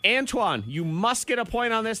 Okay, Antoine, you must get a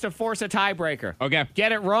point on this to force a tiebreaker. Okay.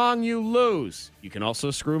 Get it wrong, you lose. You can also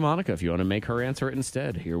screw Monica if you want to make her answer it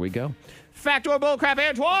instead. Here we go. Fact or bullcrap,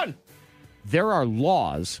 Antoine? There are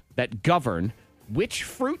laws that govern which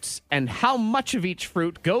fruits and how much of each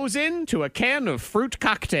fruit goes into a can of fruit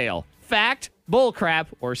cocktail. Fact, bullcrap,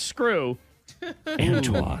 or screw,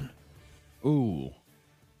 Antoine? Ooh.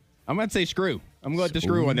 I'm going to say screw. I'm going to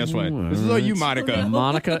screw on this one. This is all you, Monica.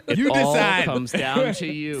 Monica, it You all decide. comes down to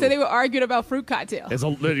you. So they were arguing about fruit cocktails. You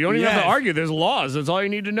don't even have Yes. to argue. There's laws. That's all you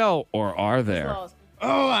need to know. Or are there?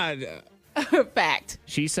 Oh, Fact.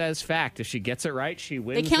 She says fact. If she gets it right, she They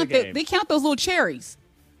wins count the game. they count those little cherries.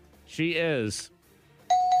 She is.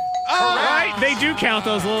 All right. They do count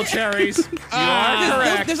those little cherries. You are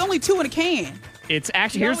correct. There's only 2 in a can. It's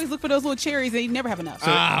actually You here's always look for those little cherries and you never have enough.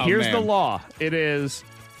 here's the man. law. It is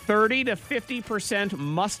 30 to 50%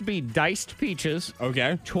 must be diced peaches.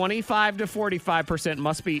 okay. 25 to 45%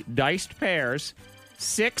 must be diced pears.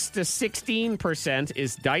 6 to 16%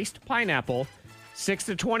 is diced pineapple. 6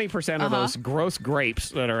 to 20% of those gross grapes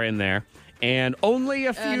that are in there. And only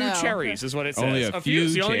a few no. cherries is what it says. Only a few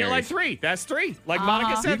So you only get like cherries. 3. That's 3. Like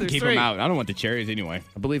Monica said, You can there's keep 3. them out. I don't want the cherries anyway.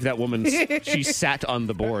 I believe that woman, she sat on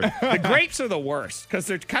the board. The grapes are the worst because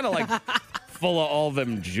they're kind of like full of all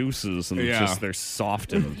them juices and Yeah. just they're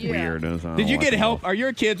soft and weird. And I don't Did you like get them help? all. Are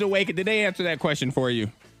your kids awake? Did they answer that question for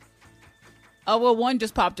you? Oh, well, one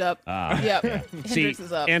just popped up. Yep. See, Hendrix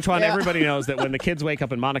is up. Antoine, Yeah. everybody knows that when the kids wake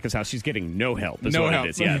up in Monica's house, she's getting no help. Is No what help. It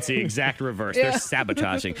is. Yeah, it's the exact reverse. Yeah. They're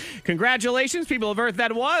sabotaging. Congratulations, people of Earth.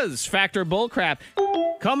 That was Factor Bullcrap.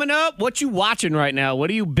 Coming up, what you watching right now?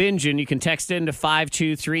 What are you binging? You can text in to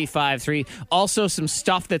 52353. Also, some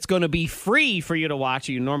stuff that's going to be free for you to watch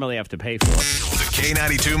you normally have to pay for. The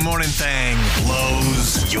K92 Morning Thang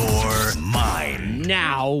blows your mind.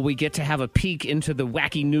 Now we get to have a peek into the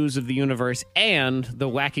wacky news of the universe and the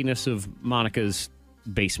wackiness of Monica's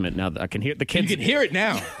basement. Now I can hear the kids. You can hear it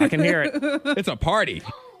now. I can hear it. It's a party.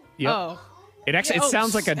 Yep. Oh. It actually it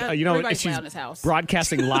sounds like a everybody's she's loud in this house.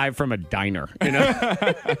 broadcasting live from a diner. You know.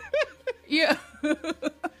 Yeah.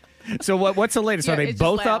 So what's the latest? Yeah, Are they it's just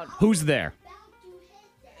both up? loud. Who's there?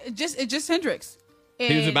 It's just Hendrix.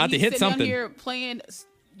 He was about to he's hit sitting down something. Here playing,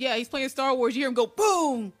 he's playing Star Wars. You hear him go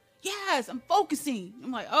boom. Yes, I'm focusing.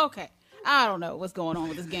 I'm like, okay. I don't know what's going on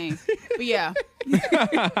with this game, but yeah.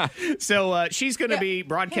 So she's going to Yeah, be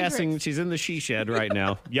broadcasting. Hendrix. She's in the she shed right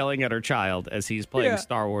now, yelling at her child as he's playing Yeah.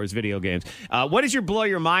 Star Wars video games. What is your blow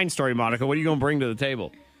your mind story, Monica? What are you going to bring to the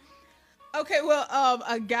table? Okay, well,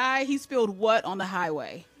 a guy he spilled what on the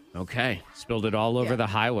highway? Okay, spilled it all over the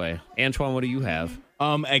highway. Antoine, what do you have?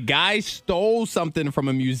 A guy stole something from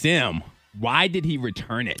a museum. Why did he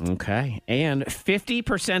return it? Okay, and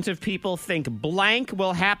 50% of people think blank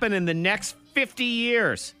will happen in the next 50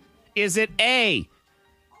 years. Is it A,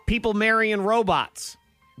 people marrying robots,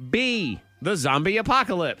 B, the zombie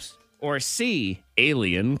apocalypse, or C,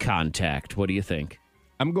 alien contact? What do you think?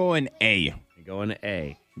 I'm going A. You're going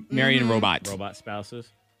A. Marrying robots. Robot spouses?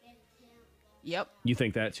 Yep. You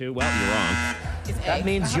think that too? Well, you're wrong. It's That A.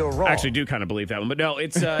 means you're wrong. I actually do kind of believe that one, but no,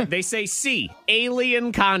 it's they say C,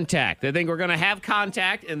 alien contact. They think we're going to have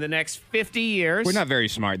contact in the next 50 years. We're not very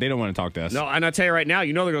smart. They don't want to talk to us. No, and I'll tell you right now,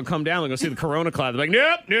 they're going to come down, they're going to see the corona cloud. They're like,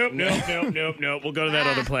 nope. We'll go to that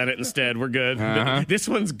other planet instead. We're good. Uh-huh. This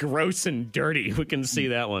one's gross and dirty. We can see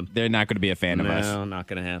that one. They're not going to be a fan of us. No, not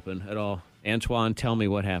going to happen at all. Antoine, tell me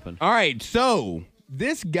what happened. All right, so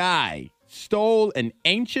this guy stole an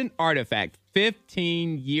ancient artifact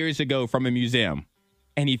 15 years ago from a museum,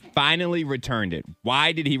 and he finally returned it.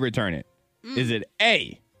 Why did he return it? Is it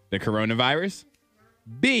A, the coronavirus,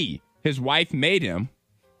 B, his wife made him,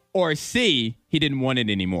 or C, he didn't want it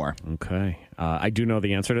anymore? Okay. I do know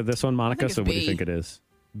the answer to this one, Monica, so what do you B. think it is?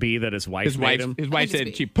 B, that his wife made him? His wife it's said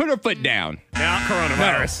B. she put her foot down. Now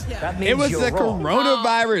coronavirus. That means It was you're the wrong.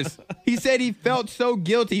 coronavirus. He said he felt so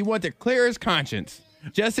guilty. He wanted to clear his conscience.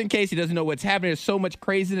 Just in case he doesn't know what's happening. There's so much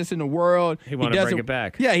craziness in the world. He wanted to bring doesn't- it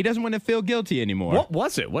back. Yeah, he doesn't want to feel guilty anymore. What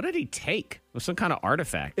was it? What did he take? It was some kind of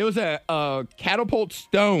artifact. It was a catapult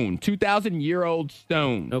stone, 2,000-year-old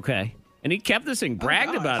stone. Okay. And he kept this thing,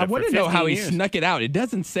 bragged about it. I want to for know how 15 he years. snuck it out. It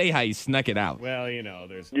doesn't say how he snuck it out. Well, you know,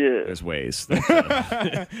 there's ways. It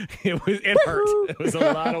hurt. It was a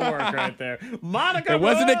lot of work right there. Monica, It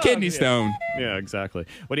wasn't a Brooks! kidney Yeah. stone. Yeah, exactly.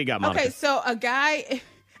 What do you got, Monica? Okay, so a guy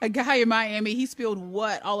in Miami, he spilled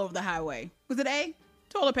what all over the highway? Was it A,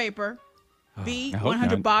 toilet paper, B, I hope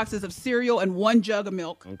 100 not. boxes of cereal and 1 jug of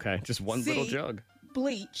milk, Okay, just one C, little jug.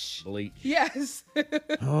 bleach. Bleach. Yes.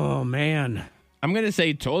 Oh, man. I'm gonna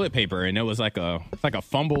say toilet paper, and it was like a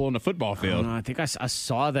fumble on the football field. I think I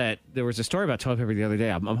saw that there was a story about toilet paper the other day.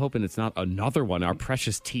 I'm hoping it's not another one, our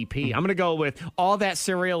precious TP. I'm going to go with all that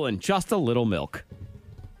cereal and just a little milk.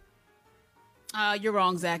 You're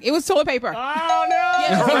wrong, Zach. It was toilet paper. Oh, no.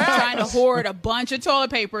 Yeah, he was trying to hoard a bunch of toilet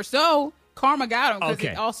paper, so karma got him because Okay.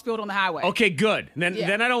 it all spilled on the highway. Okay, good. Then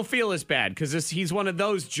Yeah. I don't feel as bad because he's one of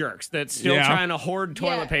those jerks that's still Yeah. trying to hoard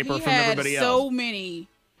toilet paper he from had everybody so else. many.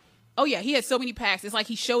 Oh yeah, he had so many packs. It's like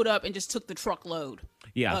he showed up and just took the truckload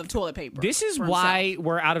of toilet paper. This is for why himself.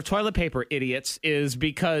 we're out of toilet paper, idiots, is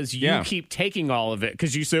because you Yeah. keep taking all of it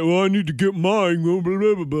because you say, well, I need to get mine. Blah, blah,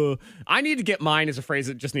 blah, blah, blah. I need to get mine is a phrase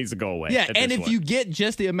that just needs to go away. Yeah, at and this if point. you get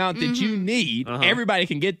just the amount that you need, Uh-huh. everybody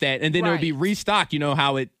can get that, and then it would be Right. restocked. You know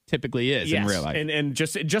how it typically is in Yes, real life. and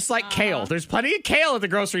just like kale, there's plenty of kale at the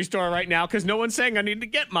grocery store right now because no one's saying I need to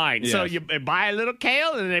get mine. So Yes. you buy a little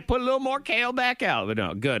kale and they put a little more kale back out. But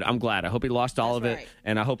no, good. I'm glad. I hope he lost all of it, right.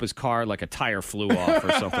 and I hope his car like a tire flew off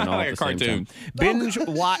or something. All Like at a the same cartoon. time. Binge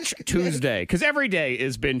watch Tuesday because every day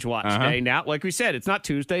is binge watch day now. Like we said, it's not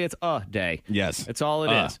Tuesday, it's a day. Yes. It's all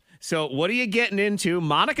it is. So what are you getting into?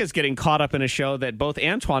 Monica's getting caught up in a show that both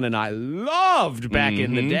Antoine and I loved back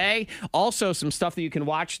in the day. Also, some stuff that you can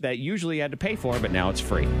watch that usually you had to pay for, but now it's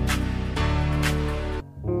free.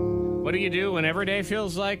 What do you do when every day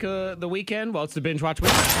feels like the weekend? Well, it's the binge watch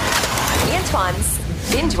weekend.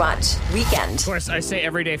 Antoine's Binge Watch Weekend. Of course, I say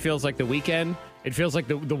every day feels like the weekend. It feels like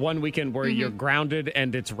the one weekend where you're grounded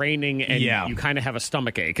and it's raining and Yeah. you kind of have a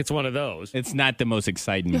stomach ache. It's one of those. It's not the most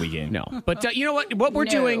exciting weekend. No, but you know what? What we're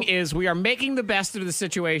No. doing is we are making the best of the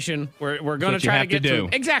situation. We're going to what you try to have to get do.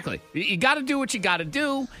 exactly. You got to do what you got to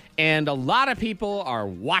do, and a lot of people are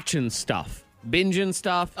watching stuff, binging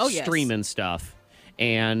stuff, Oh, yes. streaming stuff.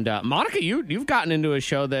 And Monica, you've gotten into a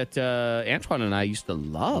show that Antoine and I used to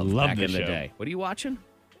love Love back the in the show. day. What are you watching?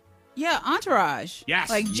 Yeah, Entourage. Yes.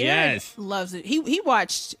 Like Jared Yes. loves it. He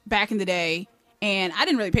watched back in the day, and I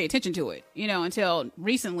didn't really pay attention to it, until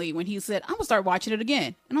recently when he said, I'm gonna start watching it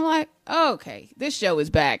again. And I'm like, okay, this show is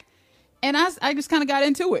back. And I just kind of got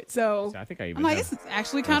into it. So I think I even I'm like, have this is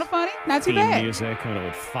actually kind of funny. Not too theme bad. music kind of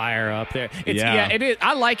would fire up there. Yeah. It is.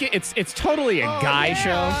 I like it. It's totally a guy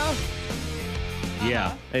show.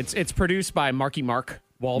 Yeah, it's produced by Marky Mark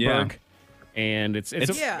Wahlberg, and it's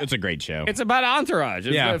a great show. It's about Entourage.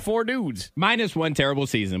 It's Yeah. 4 dudes. Minus one terrible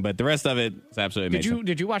season, but the rest of it is absolutely amazing.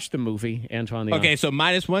 Did you watch the movie, Antoine? Okay, so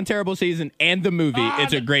minus one terrible season and the movie.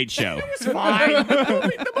 It's a great show. It was fine.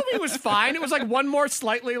 the movie was fine. It was like one more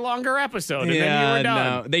slightly longer episode, and then you were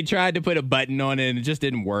done. No, they tried to put a button on it, and it just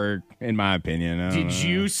didn't work, in my opinion. Did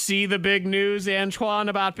you see the big news, Antoine,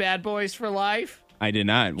 about Bad Boys for Life? I did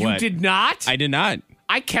not. You What? did not? I did not.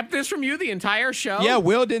 I kept this from you the entire show? Yeah,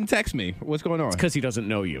 Will didn't text me. What's going on? Because he doesn't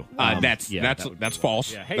know you. That's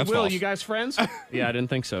false. Yeah. Hey, that's Will, false. you guys friends? Yeah, I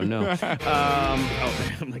didn't think so. No.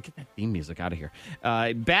 I'm like, get that theme music out of here.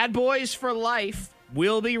 Bad Boys for Life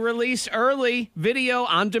will be released early, video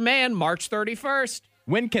on demand, March 31st.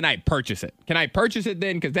 When can I purchase it? Can I purchase it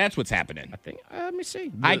then? Because that's what's happening. I think. Let me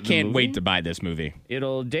see. I The can't movie? wait to buy this movie.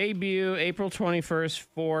 It'll debut April 21st,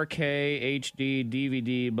 4K, HD,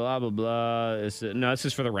 DVD, blah, blah, blah. This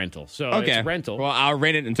is for the rental. So Okay. it's rental. Well, I'll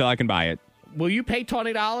rent it until I can buy it. Will you pay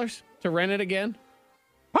 $20 to rent it again?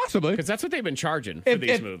 Possibly. Because that's what they've been charging for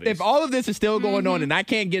these movies. If all of this is still going on and I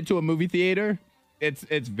can't get to a movie theater, it's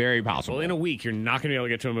very possible. Well, in a week, you're not going to be able to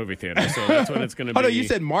get to a movie theater. So that's when it's going to be. Oh, no, you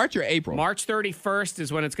said March or April? March 31st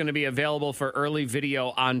is when it's going to be available for early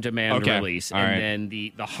video on demand release. All and right. then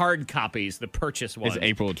the hard copies, the purchase ones,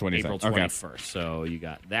 April 22nd. April Okay. 21st. So you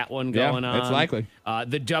got that one Yeah, going on. it's likely.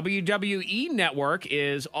 The WWE Network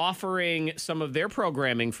is offering some of their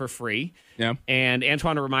programming for free. Yeah. And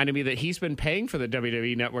Antoine reminded me that he's been paying for the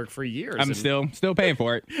WWE Network for years. I'm and, still paying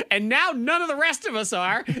for it. And now none of the rest of us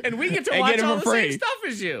are, and we get to And watch get it all for the same free. stuff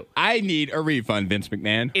as you. I need a refund, Vince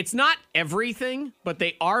McMahon. It's not everything, but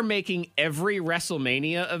they are making every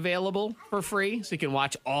WrestleMania available for free, so you can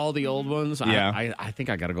watch all the old ones. Yeah. I think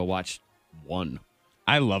I got to go watch one.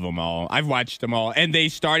 I love them all. I've watched them all. And they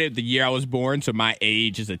started the year I was born, so my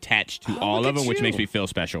age is attached to all look of at them, which you. makes me feel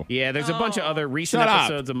special. Yeah, there's a bunch of other recent Shut up.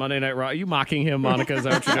 episodes of Monday Night Raw. Are you mocking him, Monica? Is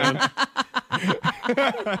that what you're doing?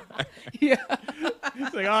 Yeah.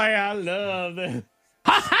 It's like, oh, yeah, I love this.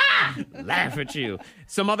 Laugh at you.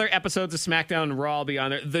 Some other episodes of SmackDown and Raw will be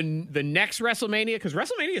on there. The next WrestleMania, because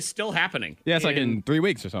WrestleMania is still happening. Yeah, it's like in 3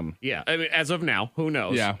 weeks or something. Yeah, I mean, as of now, who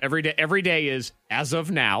knows? Yeah. Every day is as of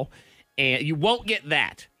now, and you won't get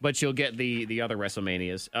that, but you'll get the other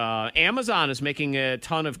WrestleManias. Amazon is making a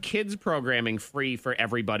ton of kids programming free for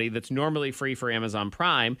everybody. That's normally free for Amazon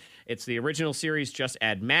Prime. It's the original series. Just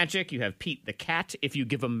Add Magic. You have Pete the Cat. If You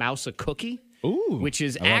Give a Mouse a Cookie. Ooh, which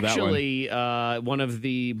is I love that actually one of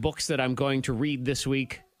the books that I'm going to read this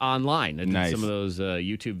week online. I did Nice. some of those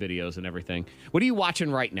YouTube videos and everything. What are you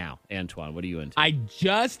watching right now, Antoine? What are you into? I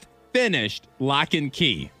just finished Lock and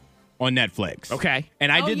Key on Netflix. Okay.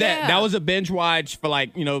 And I did that. yeah. That was a binge watch for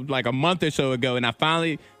like a month or so ago. And I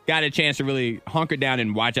finally got a chance to really hunker down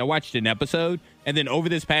and watch. I watched an episode. And then over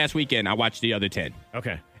this past weekend, I watched the other 10.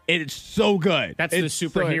 Okay. It's so good. That's It's the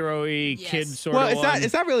superhero-y kid sort Well, of one.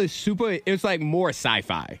 it's not really super. It's like more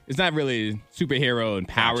sci-fi. It's not really superhero and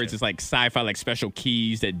powers. Gotcha. It's like sci-fi, like special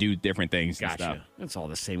keys that do different things and stuff. Gotcha. It's all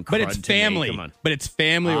the same crud But it's to me. family. Come on. But it's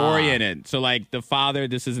family oriented. So like the father,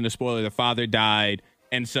 this isn't a spoiler. The father died,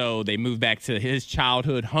 and so they moved back to his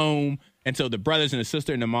childhood home. And so the brothers and the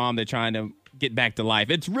sister and the mom, they're trying to get back to life.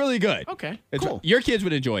 It's really good. Okay, It's, cool. Your kids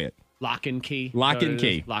would enjoy it. Lock and Key. Lock and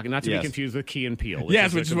Key. Not to Yes. be confused with Key and Peele. Which Yes,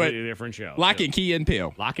 is which a is what- completely different show. Lock So, and Key and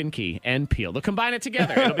Peel. Lock and Key and Peele. They'll combine it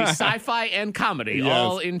together. It'll be sci-fi and comedy Yes.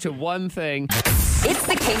 all into one thing. It's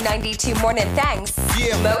the K92 Morning Thangs.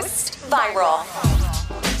 Most viral.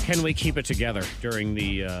 Can we keep it together during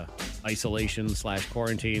the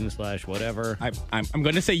isolation/quarantine/whatever? I'm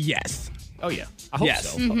going to say yes. Oh, yeah. I hope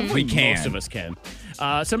Yes. so. Mhm. We can. Most of us can.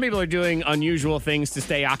 Some people are doing unusual things to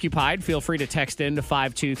stay occupied. Feel free to text in to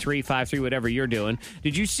 52353, whatever you're doing.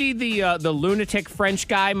 Did you see the lunatic French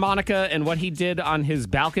guy, Monica, and what he did on his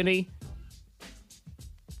balcony?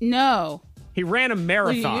 No. He ran a What do you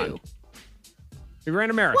marathon. do? He ran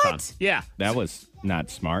a marathon. What? Yeah. That was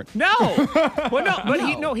not smart. No. Well, no, but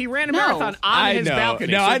he ran a marathon on his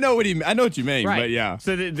balcony. No, So- I know what you mean, Right. but yeah.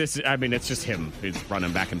 So it's just him. He's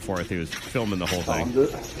running back and forth. He was filming the whole thing.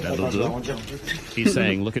 He's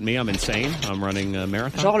saying, look at me, I'm insane. I'm running a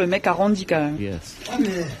marathon. Genre le mec arrondi quand même. Yes.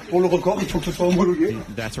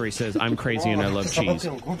 That's where he says, I'm crazy and I love cheese.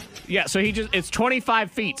 Yeah, so it's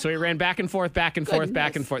 25 feet. So he ran back and forth, back and forth,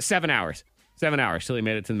 back and forth. 7 hours. 7 hours till he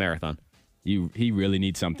made it to the marathon. He really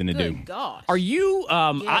needs something to do. Good gosh. Are you,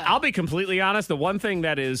 I'll be completely honest, the one thing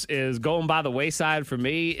that is going by the wayside for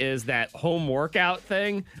me is that home workout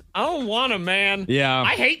thing. I don't want to, man. Yeah.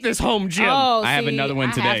 I hate this home gym. Oh, I have another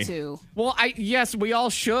one today. I have to. Well, yes, we all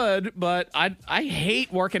should, but I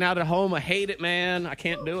hate working out at home. I hate it, man. I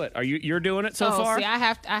can't do it. You're doing it so far? See, I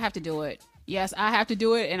have to do it. Yes, I have to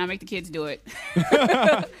do it, and I make the kids do it.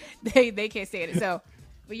 they can't stand it. So,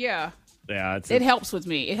 but yeah. Yeah, it helps with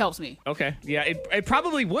me. It helps me. Okay. Yeah, it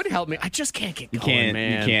probably would help me. I just can't get going,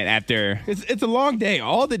 man. You can't after. It's a long day.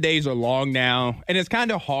 All the days are long now, and it's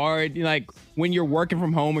kind of hard. Like when you're working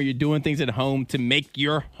from home or you're doing things at home to make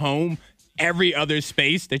your home every other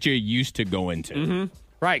space that you're used to going to. Mm-hmm.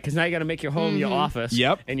 Right, because now you got to make your home your office.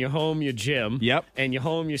 Yep. And your home your gym. Yep. And your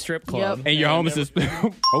home your strip club. Yep. And your home is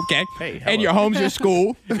okay. Hey, hello. And your home's your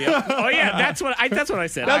school. Yep. Oh yeah, that's what I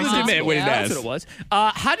said. That's what you meant when it That's does. what it was.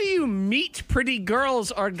 How do you meet pretty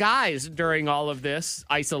girls or guys during all of this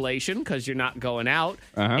isolation? Because you're not going out.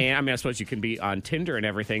 Uh-huh. And I mean, I suppose you can be on Tinder and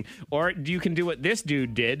everything, or you can do what this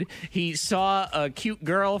dude did. He saw a cute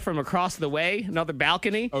girl from across the way, another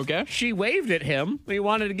balcony. Okay. She waved at him. He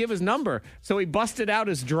wanted to give his number, so he busted out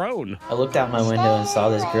his drone. I looked out my window and saw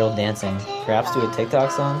this girl dancing, perhaps to a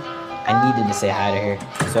TikTok song. I needed to say hi to her,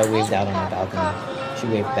 so I waved out on my balcony. She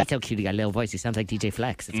waved back. So cute, he got a little voice. He sounds like DJ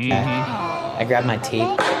Flex. It's cute. I grabbed my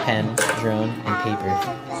tape, pen, drone, and paper.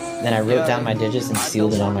 Then I wrote down my digits and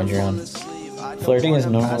sealed it on my drone. Flirting is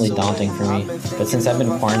normally daunting for me, but since I've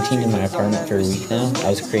been quarantined in my apartment for a week now, I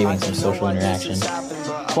was craving some social interaction.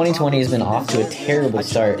 2020 has been off to a terrible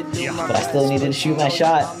start, but I still needed to shoot my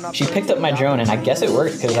shot. She picked up my drone, and I guess it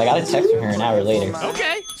worked because I got a text from her an hour later.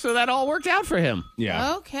 Okay, so that all worked out for him.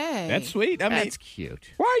 Yeah. Okay. That's sweet. I mean, That's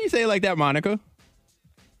cute. why are you saying it like that, Monica?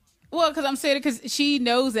 Well, because I'm saying it because she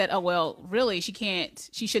knows that, really,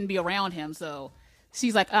 she shouldn't be around him. So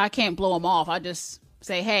she's like, I can't blow him off. I just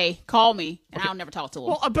say, hey, call me, and I'll never talk to him.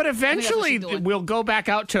 Well, but eventually we'll go back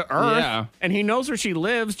out to Earth, and he knows where she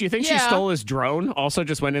lives. Do you think she stole his drone, also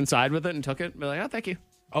just went inside with it and took it? Be like, oh, thank you.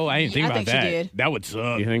 Oh, I didn't think about think she that. did. That would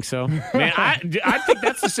suck. You think so? Man, I think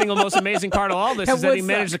that's the single most amazing part of all this is that he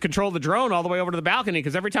managed to control the drone all the way over to the balcony,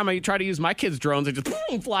 because every time I try to use my kids' drones, they just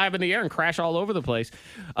fly up in the air and crash all over the place.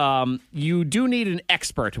 You do need an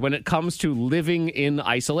expert when it comes to living in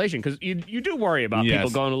isolation, because you do worry about people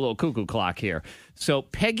going a little cuckoo clock here. So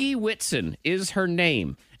Peggy Whitson is her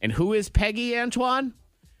name. And who is Peggy, Antoine?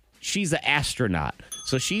 She's an astronaut.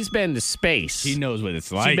 So she's been to space. She knows what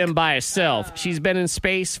it's like. She's been by herself. She's been in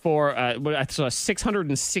space for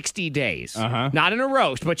 660 days. Not in a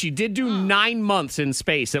row, but she did do 9 months in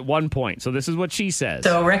space at one point. So this is what she says.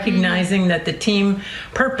 So recognizing that the team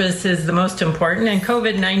purpose is the most important, and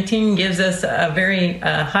COVID-19 gives us a very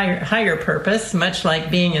higher purpose, much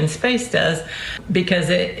like being in space does, because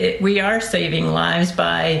we are saving lives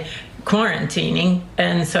by quarantining,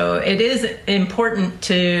 and so it is important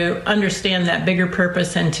to understand that bigger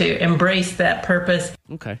purpose and to embrace that purpose.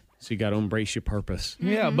 Okay, so you got to embrace your purpose.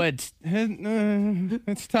 Yeah, but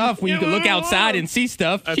it's tough when you can look outside and see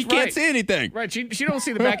stuff. She can't see anything. Right, she don't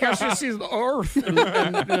see the backyard. She just sees the Earth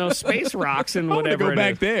and space rocks and whatever. Go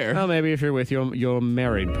back there. Well, maybe if you're with your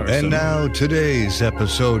married person. And now today's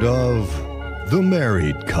episode of The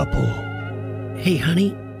Married Couple. Hey,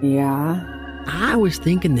 honey. Yeah? I was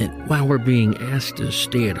thinking that while we're being asked to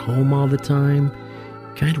stay at home all the time,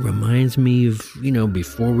 kind of reminds me of,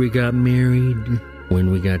 before we got married,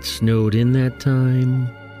 when we got snowed in that time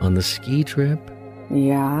on the ski trip.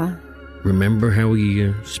 Yeah? Remember how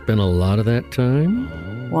we spent a lot of that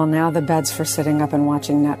time? Well, now the bed's for sitting up and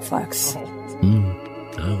watching Netflix.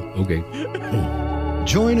 Oh, okay.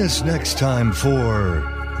 Join us next time for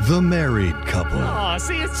The Married Couple. Oh,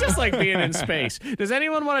 see, it's just like being in space. Does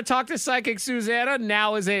anyone want to talk to Psychic Susanna?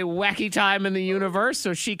 Now is a wacky time in the universe,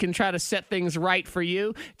 so she can try to set things right for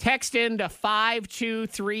you. Text in to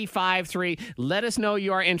 52353. Let us know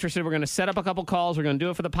you are interested. We're going to set up a couple calls. We're going to do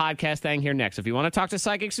it for the podcast thing here next. If you want to talk to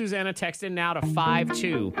Psychic Susanna, text in now to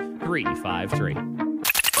 52353.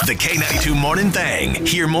 The K92 Morning Thing.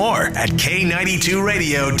 Hear more at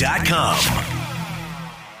K92Radio.com.